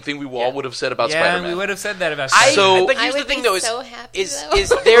the same thing we all would have said about Spider-Man. Yeah, we would have said that about Spider-Man. But here's I the would thing, be though, so happy, is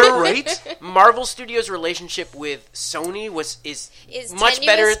their Marvel Studios' relationship with Sony is much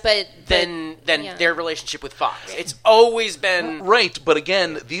tenuous, better than their relationship with Fox. It's always been right. But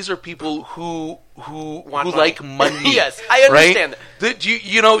again, these are people who like money. Yes, I understand that.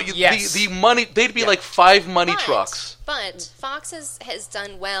 The money. They'd be like 5 money trucks. But Fox has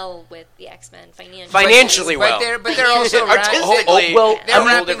done well with the X-Men financially well. But they're also artistically. They're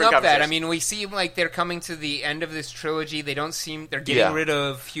wrapping up that. I mean, we see like they're coming to the end of this trilogy. They don't seem they're getting rid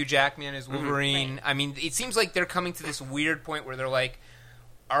of Hugh Jackman as Wolverine. Right. I mean, it seems like they're coming to this weird point where they're like,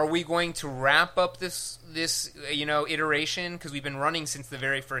 are we going to wrap up this iteration? Because we've been running since the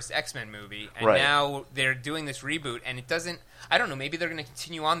very first X-Men movie, and now they're doing this reboot, and it doesn't. I don't know. Maybe they're going to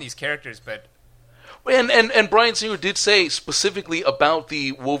continue on these characters, but. And Bryan Singer did say specifically about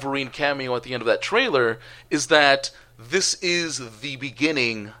the Wolverine cameo at the end of that trailer is that this is the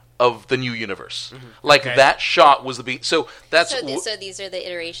beginning of the new universe. Like that shot was the so that's so these are the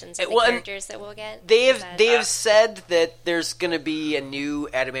iterations of the characters that we'll get. They have said that there's going to be a new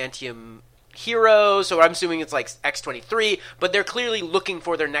adamantium hero, so I'm assuming it's like X-23, but they're clearly looking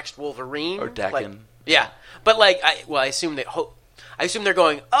for their next Wolverine or Daken. But I assume that. I assume they're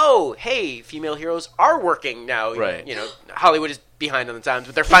going, oh, hey, female heroes are working now. Right. Hollywood is behind on the times,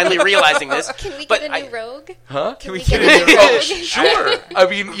 but they're finally realizing this. Can we get a new Rogue? Huh? Can we get a new Rogue? Sure. I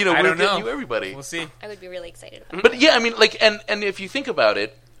mean, we're getting you everybody. We'll see. I would be really excited about But yeah, I mean, like, and if you think about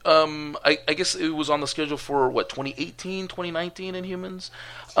it, I guess it was on the schedule for, 2018, 2019 in Humans?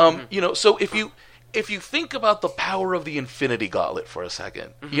 So if you think about the power of the Infinity Gauntlet for a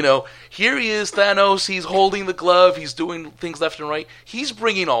second, here he is, Thanos, he's holding the glove, he's doing things left and right, he's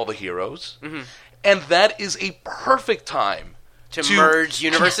bringing all the heroes, and that is a perfect time to merge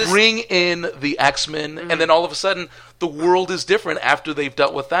universes, to bring in the X-Men, and then all of a sudden, the world is different after they've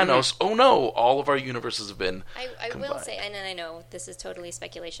dealt with Thanos. Oh no, all of our universes have been I will say, and I know this is totally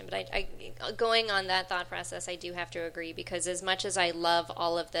speculation, but I going on that thought process, I do have to agree, because as much as I love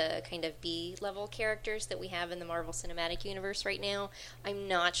all of the kind of B-level characters that we have in the Marvel Cinematic Universe right now, I'm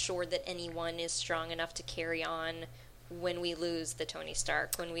not sure that anyone is strong enough to carry on when we lose the Tony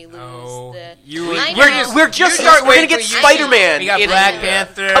Stark, when we lose the... We're going to get Spider-Man we got in Black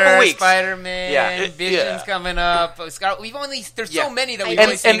Panther, a couple weeks. Spider-Man, Vision's coming up. There's so many that we've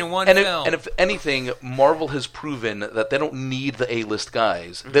only seen in one film. And if anything, Marvel has proven that they don't need the A-list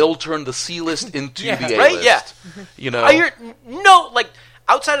guys. They'll turn the C-list into the A-list. Right? Yeah.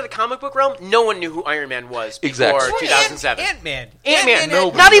 Outside of the comic book realm, no one knew who Iron Man was before 2007. Ant-Man.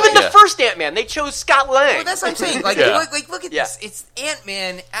 Not even the first Ant-Man. They chose Scott Lang. Well, that's what I'm saying. Look at this. It's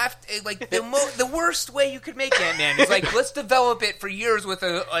Ant-Man. The worst way you could make Ant-Man is let's develop it for years with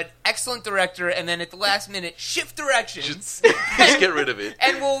an excellent director, and then at the last minute, shift directions. Just get rid of it.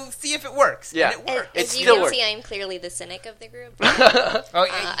 And we'll see if it works. Yeah. And it works. As you can see, I'm clearly the cynic of the group.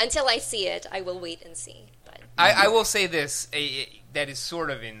 Until I see it, I will wait and see. But I will say this. That is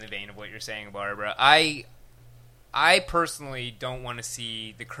sort of in the vein of what you're saying, Barbara. I personally don't want to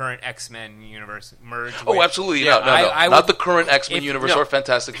see the current X-Men universe merge. Oh, absolutely. No. Not the current X-Men universe or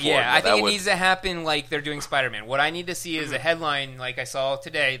Fantastic Four. Yeah, I think it needs to happen like they're doing Spider-Man. What I need to see is a headline like I saw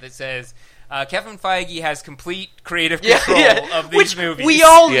today that says, Kevin Feige has complete creative control of these movies. We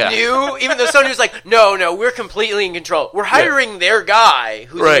all knew, even though Sony was like, no, we're completely in control. We're hiring their guy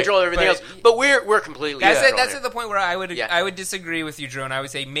who's in control of everything else, but we're completely in control. That's at the point where I would disagree with you, Drew, and I would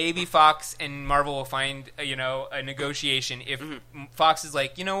say maybe Fox and Marvel will find a negotiation if Fox is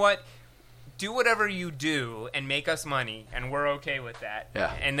like, you know what? Do whatever you do and make us money, and we're okay with that.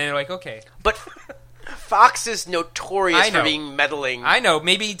 Yeah. And then they're like, okay. But Fox is notorious for being meddling. I know.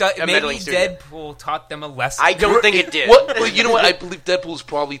 Maybe Deadpool taught them a lesson. I don't think it did. Well, you know what? I believe Deadpool's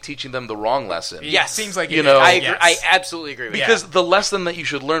probably teaching them the wrong lesson. Yes. Seems like I absolutely agree with that. Because the lesson that you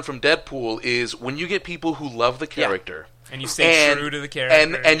should learn from Deadpool is when you get people who love the character... And you stay true to the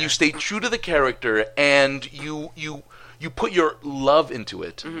character. And you stay true to the character, and you put your love into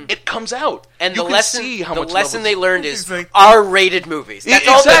it, it comes out. And you the can lesson, see how the much lesson they learned is like, R-rated movies.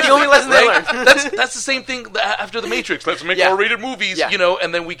 That's the only lesson they learned. That's the same thing after The Matrix. Let's make R-rated movies,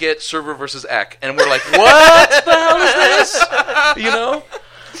 and then we get Server versus Ek, and we're like, what the hell is this?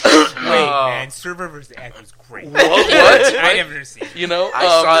 Wait, man, Server vs. Ek was great. What? I never seen it.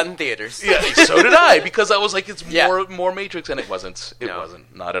 I saw it in theaters. Yeah, so did I, because I was like, it's more Matrix, and it wasn't. It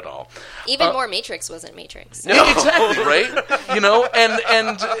wasn't. Not at all. Even more Matrix wasn't Matrix. No. Exactly, right?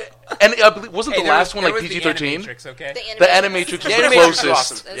 And I believe, wasn't the last one like PG-13? The Animatrix was the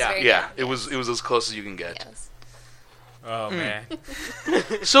closest. Awesome. Yeah, it was as close as you can get. Yes. Oh, man.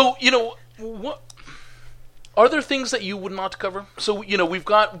 So, what... Are there things that you would not cover? So, we've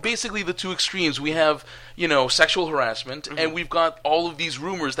got basically the two extremes. We have, sexual harassment, and we've got all of these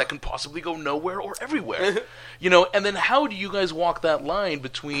rumors that can possibly go nowhere or everywhere. And then how do you guys walk that line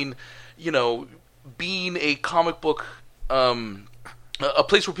between, being a comic book, a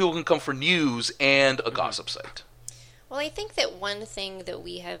place where people can come for news and a gossip site? Well, I think that one thing that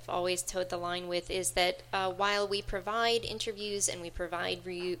we have always towed the line with is that while we provide interviews and we provide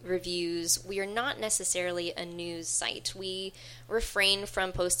reviews, we are not necessarily a news site. We refrain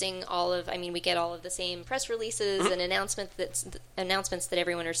from posting we get all of the same press releases and announcements that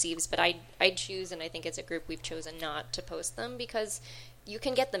everyone receives, but I choose, and I think as a group we've chosen not to post them because you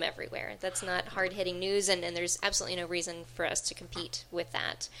can get them everywhere. That's not hard-hitting news, and there's absolutely no reason for us to compete with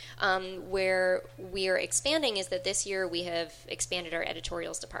that. Where we are expanding is that this year we have expanded our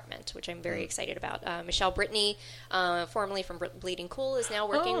editorials department, which I'm very excited about. Michelle Brittany, formerly from Bleeding Cool, is now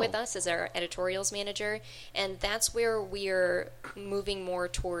working with us as our editorials manager, and that's where we're moving more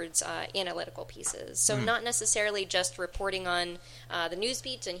towards analytical pieces. So not necessarily just reporting on the news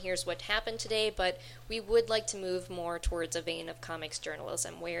beats and here's what happened today, but we would like to move more towards a vein of comics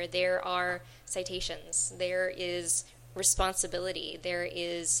journalism where there are citations, there is responsibility, there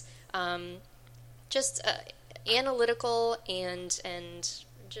is just analytical and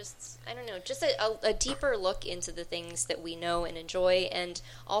just, I don't know, just a deeper look into the things that we know and enjoy, and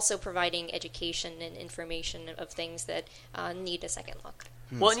also providing education and information of things that need a second look.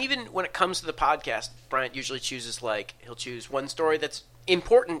 Well, and even when it comes to the podcast, Bryant usually chooses, he'll choose one story that's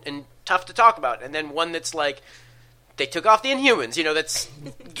important and tough to talk about, and then one that's, they took off the Inhumans. That's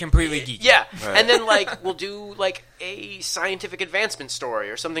completely geeky. Yeah, Right. and then we'll do a scientific advancement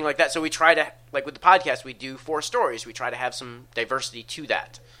story or something like that. So we try to with the podcast, we do 4 stories. We try to have some diversity to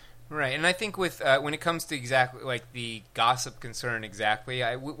that. Right, and I think with when it comes to exactly the gossip concern,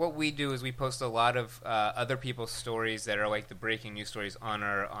 what we do is we post a lot of other people's stories that are the breaking news stories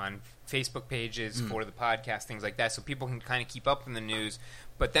on Facebook pages for the podcast, things like that, so people can kind of keep up in the news.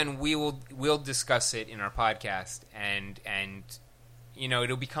 But then we'll discuss it in our podcast, and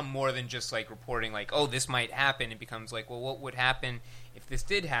it'll become more than just reporting oh, this might happen. It becomes well, what would happen if this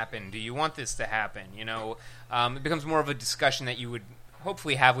did happen? Do you want this to happen? It becomes more of a discussion that you would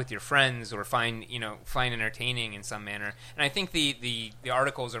hopefully have with your friends or find entertaining in some manner. And I think the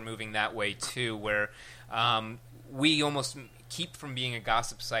articles are moving that way too, where we almost keep from being a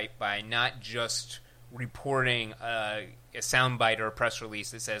gossip site by not just reporting a soundbite or a press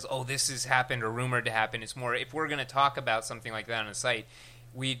release that says, oh, this has happened or rumored to happen. It's more, if we're going to talk about something like that on a site,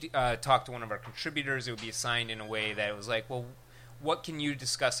 we talk to one of our contributors. It would be assigned in a way that it was well, what can you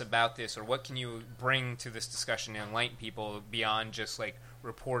discuss about this, or what can you bring to this discussion to enlighten people beyond just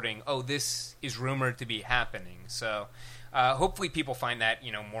reporting, oh, this is rumored to be happening. So hopefully people find that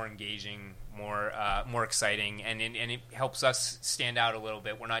more engaging, more exciting, and it helps us stand out a little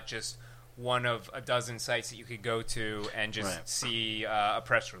bit. We're not just one of a dozen sites that you could go to and just see a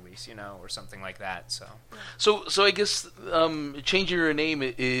press release, or something like that. So I guess changing your name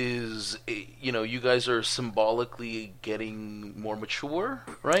is, you guys are symbolically getting more mature,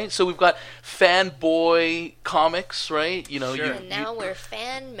 right? So we've got Fanboy Comics, right? Sure. And now we're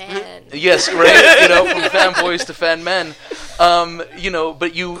Fan Men. Yes, right. From fanboys to fan men.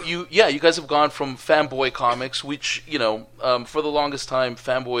 But you guys have gone from Fanboy Comics, which for the longest time,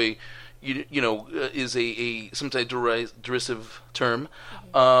 Fanboy is a sometimes derisive term,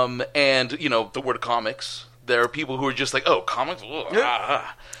 and the word comics. There are people who are just oh, comics,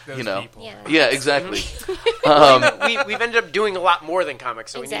 Those people. Yeah, exactly. We've ended up doing a lot more than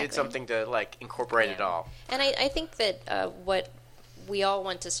comics, so we needed something to incorporate it all. And I think that what we all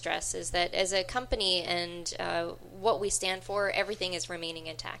want to stress is that as a company and what we stand for, everything is remaining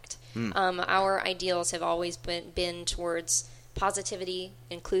intact. Our ideals have always been towards positivity,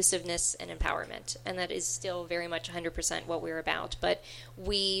 inclusiveness, and empowerment. And that is still very much 100% what we're about. But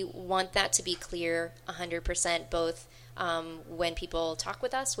we want that to be clear 100%, both when people talk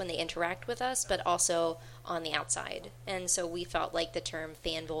with us, when they interact with us, but also on the outside. And so we felt like the term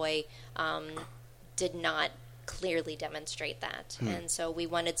fanboy did not clearly demonstrate that. And so we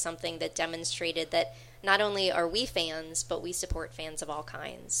wanted something that demonstrated that not only are we fans, but we support fans of all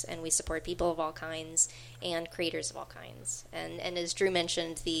kinds, and we support people of all kinds and creators of all kinds. And as Drew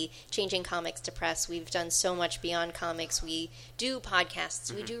mentioned, the Changing Comics to Press, we've done so much beyond comics. We do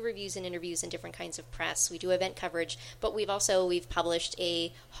podcasts, we do reviews and interviews in different kinds of press, we do event coverage, but we've published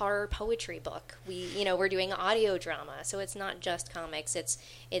a horror poetry book. We're doing audio drama, so it's not just comics, it's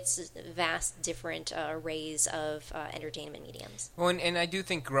vast different arrays of entertainment mediums. Well, and I do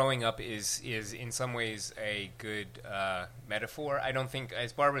think growing up is in some ways a good metaphor. I don't think,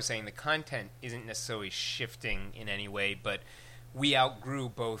 as Barbara was saying, the content isn't necessarily shifting in any way, but we outgrew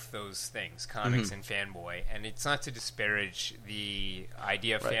both those things, comics and fanboy, and it's not to disparage the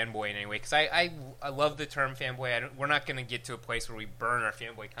idea of fanboy in any way, because I love the term fanboy. We're not going to get to a place where we burn our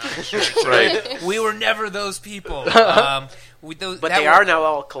fanboy comic shirts. Right. We were never those people. But they are now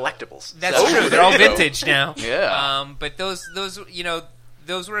all collectibles. That's true. They're all vintage now. Yeah. But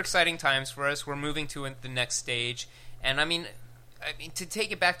those were exciting times for us. We're moving to the next stage, and I mean, to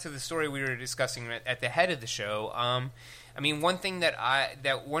take it back to the story we were discussing at the head of the show. One thing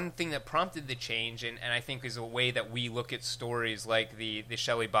that prompted the change, and I think is a way that we look at stories like the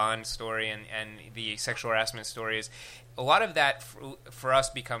Shelley Bond story and the sexual harassment story, is a lot of that for us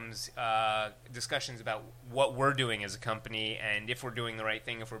becomes discussions about what we're doing as a company and if we're doing the right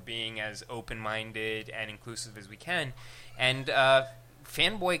thing, if we're being as open-minded and inclusive as we can. And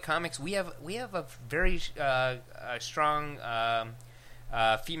Fanboy Comics, we have a very strong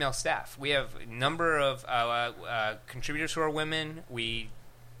female staff. We have a number of contributors who are women. We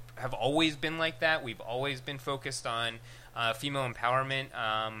have always been like that. We've always been focused on female empowerment.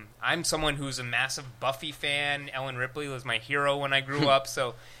 I'm someone who's a massive Buffy fan. Ellen Ripley was my hero when I grew up.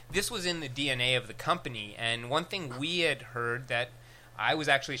 So this was in the DNA of the company. And one thing we had heard that I was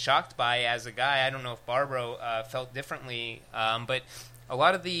actually shocked by as a guy, I don't know if Barbara felt differently, but a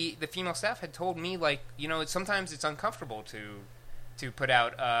lot of the female staff had told me, sometimes it's uncomfortable to to put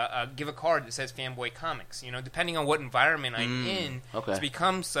out give a card that says Fanboy Comics. You know, depending on what environment I'm in, it's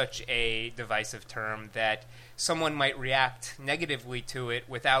become such a divisive term that someone might react negatively to it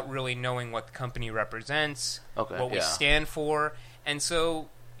without really knowing what the company represents, what we stand for, and so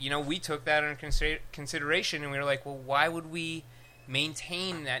we took that into consideration, and we were like, well, why would we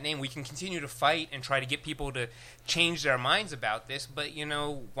maintain that name? We can continue to fight and try to get people to change their minds about this, but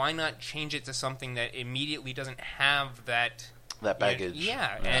why not change it to something that immediately doesn't have that baggage.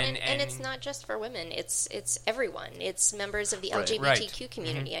 And it's not just for women. It's everyone. It's members of the LGBTQ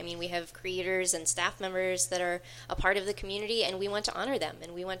community. I mean, we have creators and staff members that are a part of the community, and we want to honor them,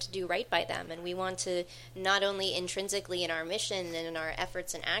 and we want to do right by them, and we want to not only intrinsically in our mission and in our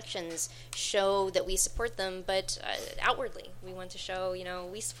efforts and actions show that we support them, but outwardly. We want to show,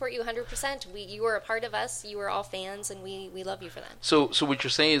 we support you 100%. You are a part of us. You are all fans, and we love you for that. So what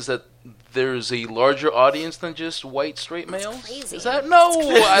you're saying is that there's a larger audience than just white straight males? Crazy. Is that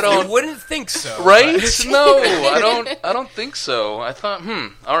I don't. You wouldn't think so, right? No, I don't think so. I thought,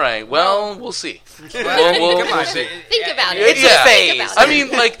 all right, well, we'll see. Think about it. It's a phase. I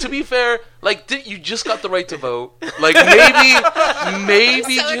mean, to be fair, you just got the right to vote. Maybe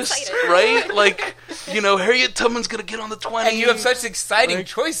so just excited. right. Harriet Tubman's gonna get on the 20. And you have such exciting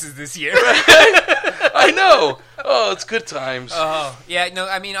choices this year. I know. Oh, it's good times. Oh, yeah. No,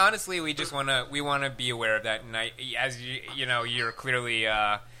 I mean, honestly, we just want to be aware of that. And as you're clearly,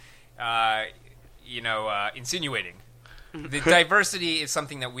 insinuating. The diversity is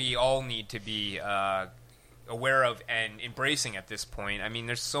something that we all need to be aware of and embracing at this point. I mean,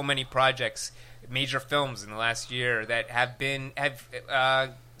 there's so many projects, major films in the last year that have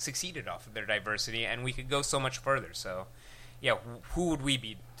succeeded off of their diversity, and we could go so much further. So, yeah, who would we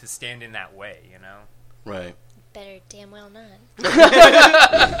be to stand in that way? Right. Better damn well not.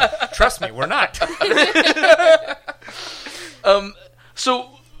 Trust me, we're not. So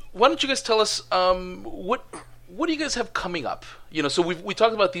why don't you guys tell us what do you guys have coming up? So we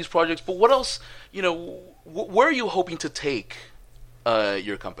talked about these projects, but what else? Where are you hoping to take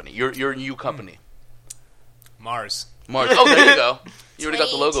your company, your new company? Mars. Oh, there you go. You already got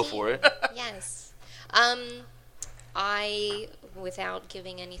the logo for it. Yes. Without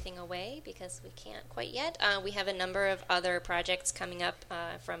giving anything away, because we can't quite yet, we have a number of other projects coming up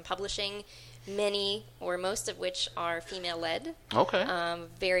from publishing, many or most of which are female-led. Okay.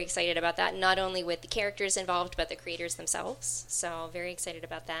 Very excited about that, not only with the characters involved, but the creators themselves. So very excited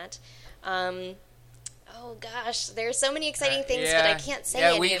about that. Oh gosh, there are so many exciting things, but I can't say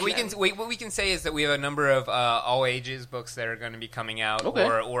any of them. What we can say is that we have a number of all ages books that are going to be coming out,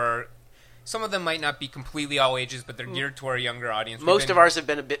 or some of them might not be completely all ages, but they're geared to our younger audience. Most of ours have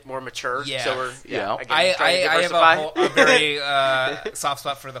been a bit more mature, so we're again, I diversify. have a very soft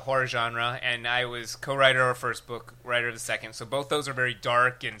spot for the horror genre, and I was co-writer of our first book, writer of the second, so both those are very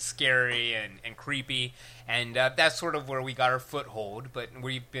dark and scary and creepy, and that's sort of where we got our foothold, but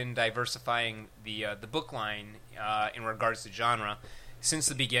we've been diversifying the book line in regards to genre since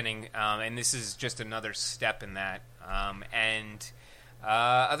the beginning, and this is just another step in that,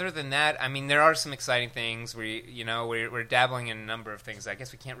 other than that, I mean, there are some exciting things. We're dabbling in a number of things. I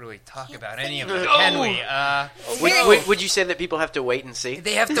guess we can't really talk about any of them, can we? Would you say that people have to wait and see?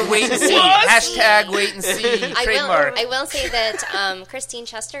 They have to wait and see. Hashtag wait and see. Trademark. I will say that Christine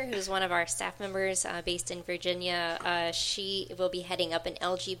Chester, who's one of our staff members based in Virginia, she will be heading up an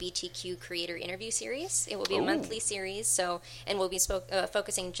LGBTQ creator interview series. It will be a monthly series, and we'll be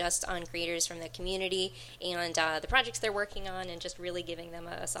focusing just on creators from the community and the projects they're working on, and just really giving them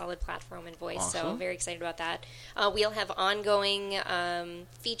a solid platform and voice. Awesome. So very excited about that. We'll have ongoing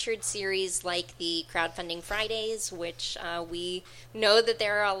featured series like the Crowdfunding Fridays, which we know that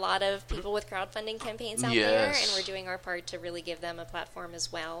there are a lot of people with crowdfunding campaigns out there, and we're doing our part to really give them a platform as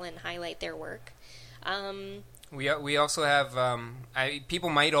well and highlight their work. We also have, people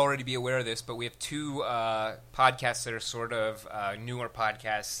might already be aware of this, but we have two podcasts that are sort of newer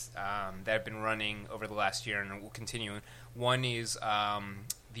podcasts that have been running over the last year and will continue. One is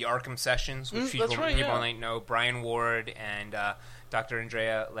the Arkham Sessions, which people might know, Brian Ward and Dr.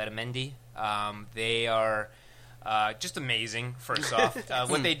 Andrea Letamendi. They are just amazing, first off.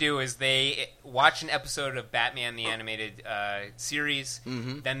 What they do is they watch an episode of Batman the Animated Series,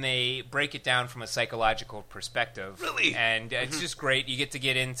 then they break it down from a psychological perspective. Really? And it's just great. You get to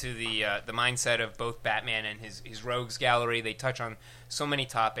get into the mindset of both Batman and his rogues gallery. They touch on so many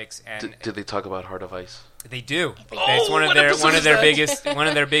topics. And did they talk about Heart of Ice? They do. Oh, It's one of what their episode is that? one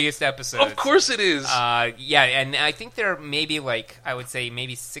of their biggest episodes. Of course it is. Yeah, and I think they're maybe I would say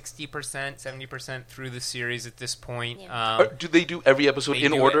maybe 60%, 70% through the series at this point. Yeah. Do they do every episode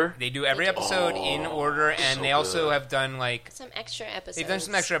in order? They do every episode in order, and so they also good. have done some extra episodes. they've done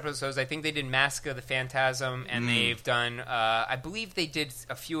some extra episodes. I think they did Mask of the Phantasm, and they've done. I believe they did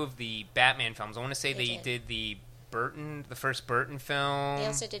a few of the Batman films. I want to say they did the first Burton film. They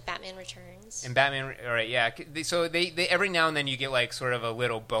also did Batman Returns. And Batman, all right, yeah. So they every now and then you get sort of a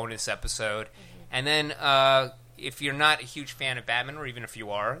little bonus episode, and then if you're not a huge fan of Batman, or even if you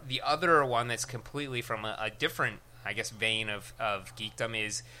are, the other one that's completely from a different, I guess, vein of geekdom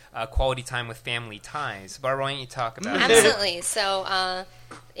is Quality Time with Family Ties. Barbara, why don't you talk about it? Absolutely. So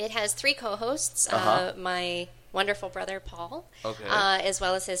it has 3 co-hosts. My wonderful brother Paul, as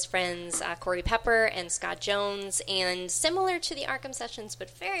well as his friends Corey Pepper and Scott Jones, and similar to the Arkham Sessions, but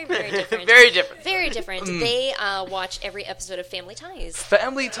very, very different. Very different. They watch every episode of Family Ties.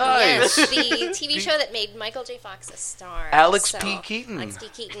 Family Ties. Yes, the TV show that made Michael J. Fox a star. Alex P. Keaton. Alex P.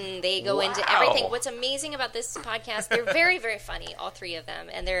 Keaton. They go into everything. What's amazing about this podcast, they're very, very funny, all 3 of them,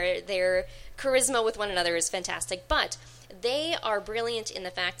 and their charisma with one another is fantastic, but they are brilliant in the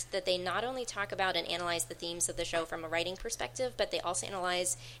fact that they not only talk about and analyze the themes of the show from a writing perspective, but they also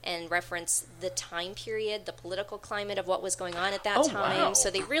analyze and reference the time period, the political climate of what was going on at that time. Wow. So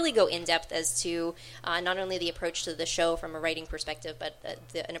they really go in depth as to not only the approach to the show from a writing perspective, but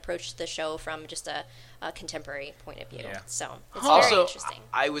an approach to the show from just a contemporary point of view. Yeah. So it's Also, very interesting.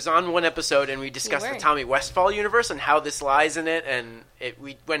 I was on one episode and we discussed the Tommy Westphall universe and how this lies in it, and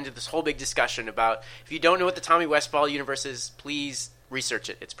we went into this whole big discussion about, if you don't know what the Tommy Westphall universe is, please research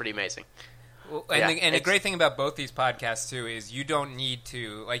it. It's pretty amazing. Well, and the great thing about both these podcasts too is you don't need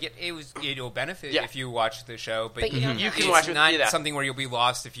to it'll benefit if you watch the show, but you don't you have can to. watch it's not it. something where you'll be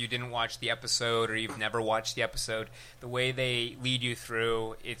lost if you didn't watch the episode or you've never watched the episode. The way they lead you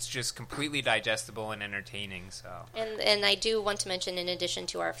through, it's just completely digestible and entertaining. So, and I do want to mention, in addition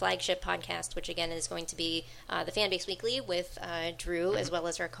to our flagship podcast, which again is going to be the Fanbase Weekly with Drew as well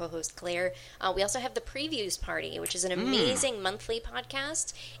as our co-host Claire, we also have the Previews Party, which is an amazing monthly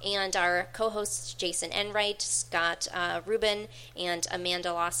podcast, and our co-hosts Jason Enright, Scott Rubin, and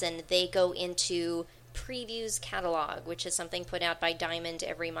Amanda Lawson, they go into Previews catalog, which is something put out by Diamond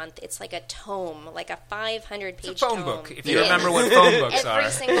every month. It's like a tome, like a 500-page it's a phone tome. book, if you remember what phone books are.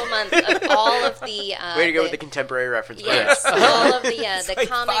 Every single month of all of the... Way to go with the contemporary reference. Yes, all of the like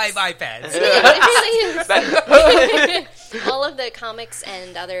comics. 5 iPads. It really is. All of the comics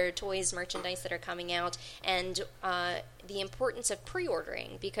and other toys, merchandise that are coming out, and the importance of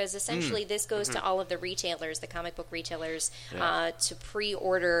pre-ordering, because essentially this goes to all of the retailers, the comic book retailers, to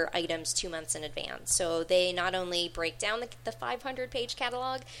pre-order items 2 months in advance. So they not only break down the 500-page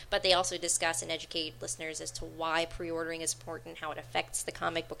catalog, but they also discuss and educate listeners as to why pre-ordering is important, how it affects the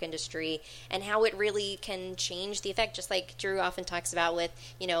comic book industry, and how it really can change the effect, just like Drew often talks about with,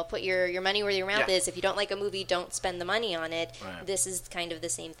 put your money where your mouth is. If you don't like a movie, don't spend the money on it. Right. This is kind of the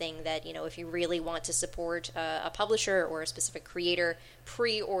same thing that, if you really want to support a publisher or a specific creator,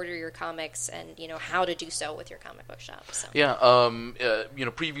 pre-order your comics, and how to do so with your comic book shop. So. Yeah,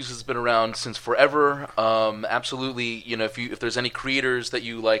 Previews has been around since forever. Absolutely, if there's any creators that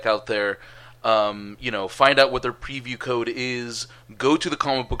you like out there, find out what their preview code is. Go to the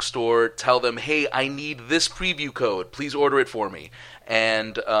comic book store, tell them, "Hey, I need this preview code. Please order it for me."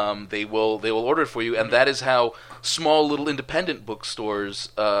 And they will order it for you. And that is how small little independent bookstores,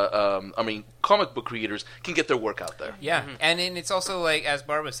 comic book creators, can get their work out there. Yeah, and it's also, like, as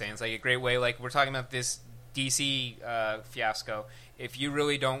Barbara was saying, it's like a great way, like we're talking about this DC fiasco. If you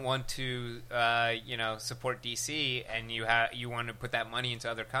really don't want to, support DC, and you want to put that money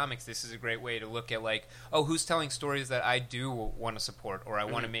into other comics, this is a great way to look at, like, who's telling stories that I do want to support, or I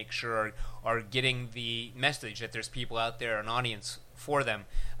want to make sure are getting the message that there's people out there, an audience for them.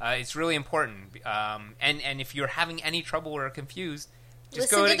 It's really important. And if you're having any trouble or confused, just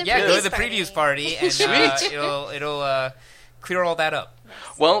go to the previews party, and it'll clear all that up.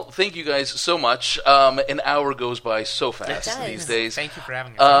 Well, thank you guys so much. An hour goes by so fast these days. Thank you for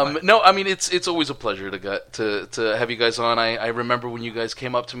having us. No, I mean it's always a pleasure to have you guys on. I remember when you guys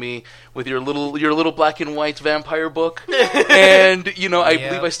came up to me with your little black and white vampire book, and I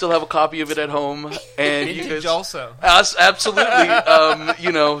believe I still have a copy of it at home. And Vintage you guys also. Absolutely.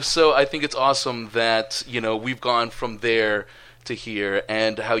 So I think it's awesome that we've gone from there to hear,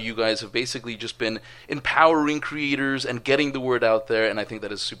 and how you guys have basically just been empowering creators and getting the word out there, and I think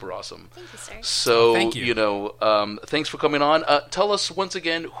that is super awesome. Thank you, sir. So, Thank you. Thanks for coming on. Tell us once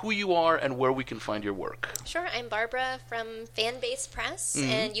again who you are and where we can find your work. Sure, I'm Barbara from Fanbase Press,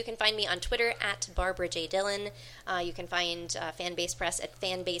 and you can find me on Twitter at Barbara J. Dillon. You can find Fanbase Press at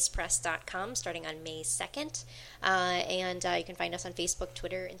fanbasepress.com starting on May 2nd. And you can find us on Facebook,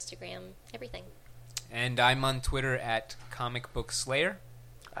 Twitter, Instagram, everything. And I'm on Twitter at Comic Book Slayer.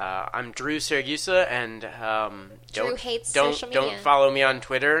 I'm Drew Siragusa, and Drew hates don't social media. don't follow me on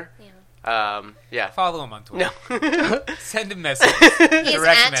Twitter. Yeah. Follow him on Twitter. No. Send him messages. He is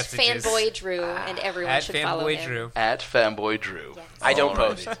Direct at messages. Fanboy Drew, and everyone At should follow Fanboy him. Drew. At Fanboy Drew. Yes. I don't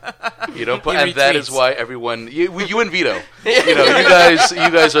Alrighty. post. You don't put, He and that is retweets. why everyone, you and Vito, you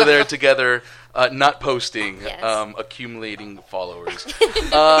guys are there together, not posting, Yes. accumulating followers.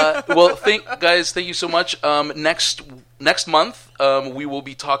 Well, thank you so much. Next month, we will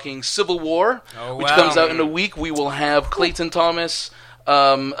be talking Civil War, Oh, which wow. comes out in a week. We will have Clayton Thomas,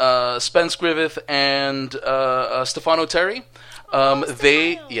 Spence Griffith, and Stefano Terry.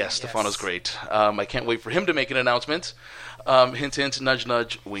 Stefano's great. I can't wait for him to make an announcement. Hint, hint, nudge,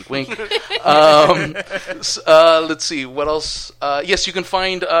 nudge, wink, wink. Let's see, what else? Yes, you can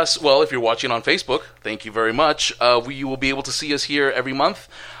find us, well, if you're watching on Facebook, thank you very much. You will be able to see us here every month.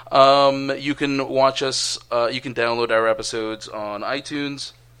 You can watch us, you can download our episodes on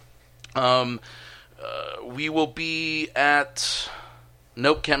iTunes. We will be at...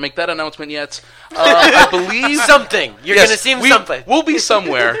 Nope, can't make that announcement yet. I believe... Something. You're Yes, going to see we- something. We'll be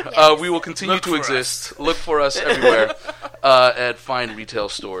somewhere. Yes. We will continue Look to for exist. Look for us everywhere at fine retail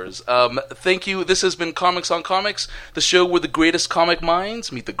stores. Thank you. This has been Comics on Comics, the show where the greatest comic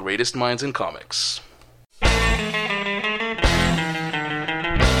minds meet the greatest minds in comics.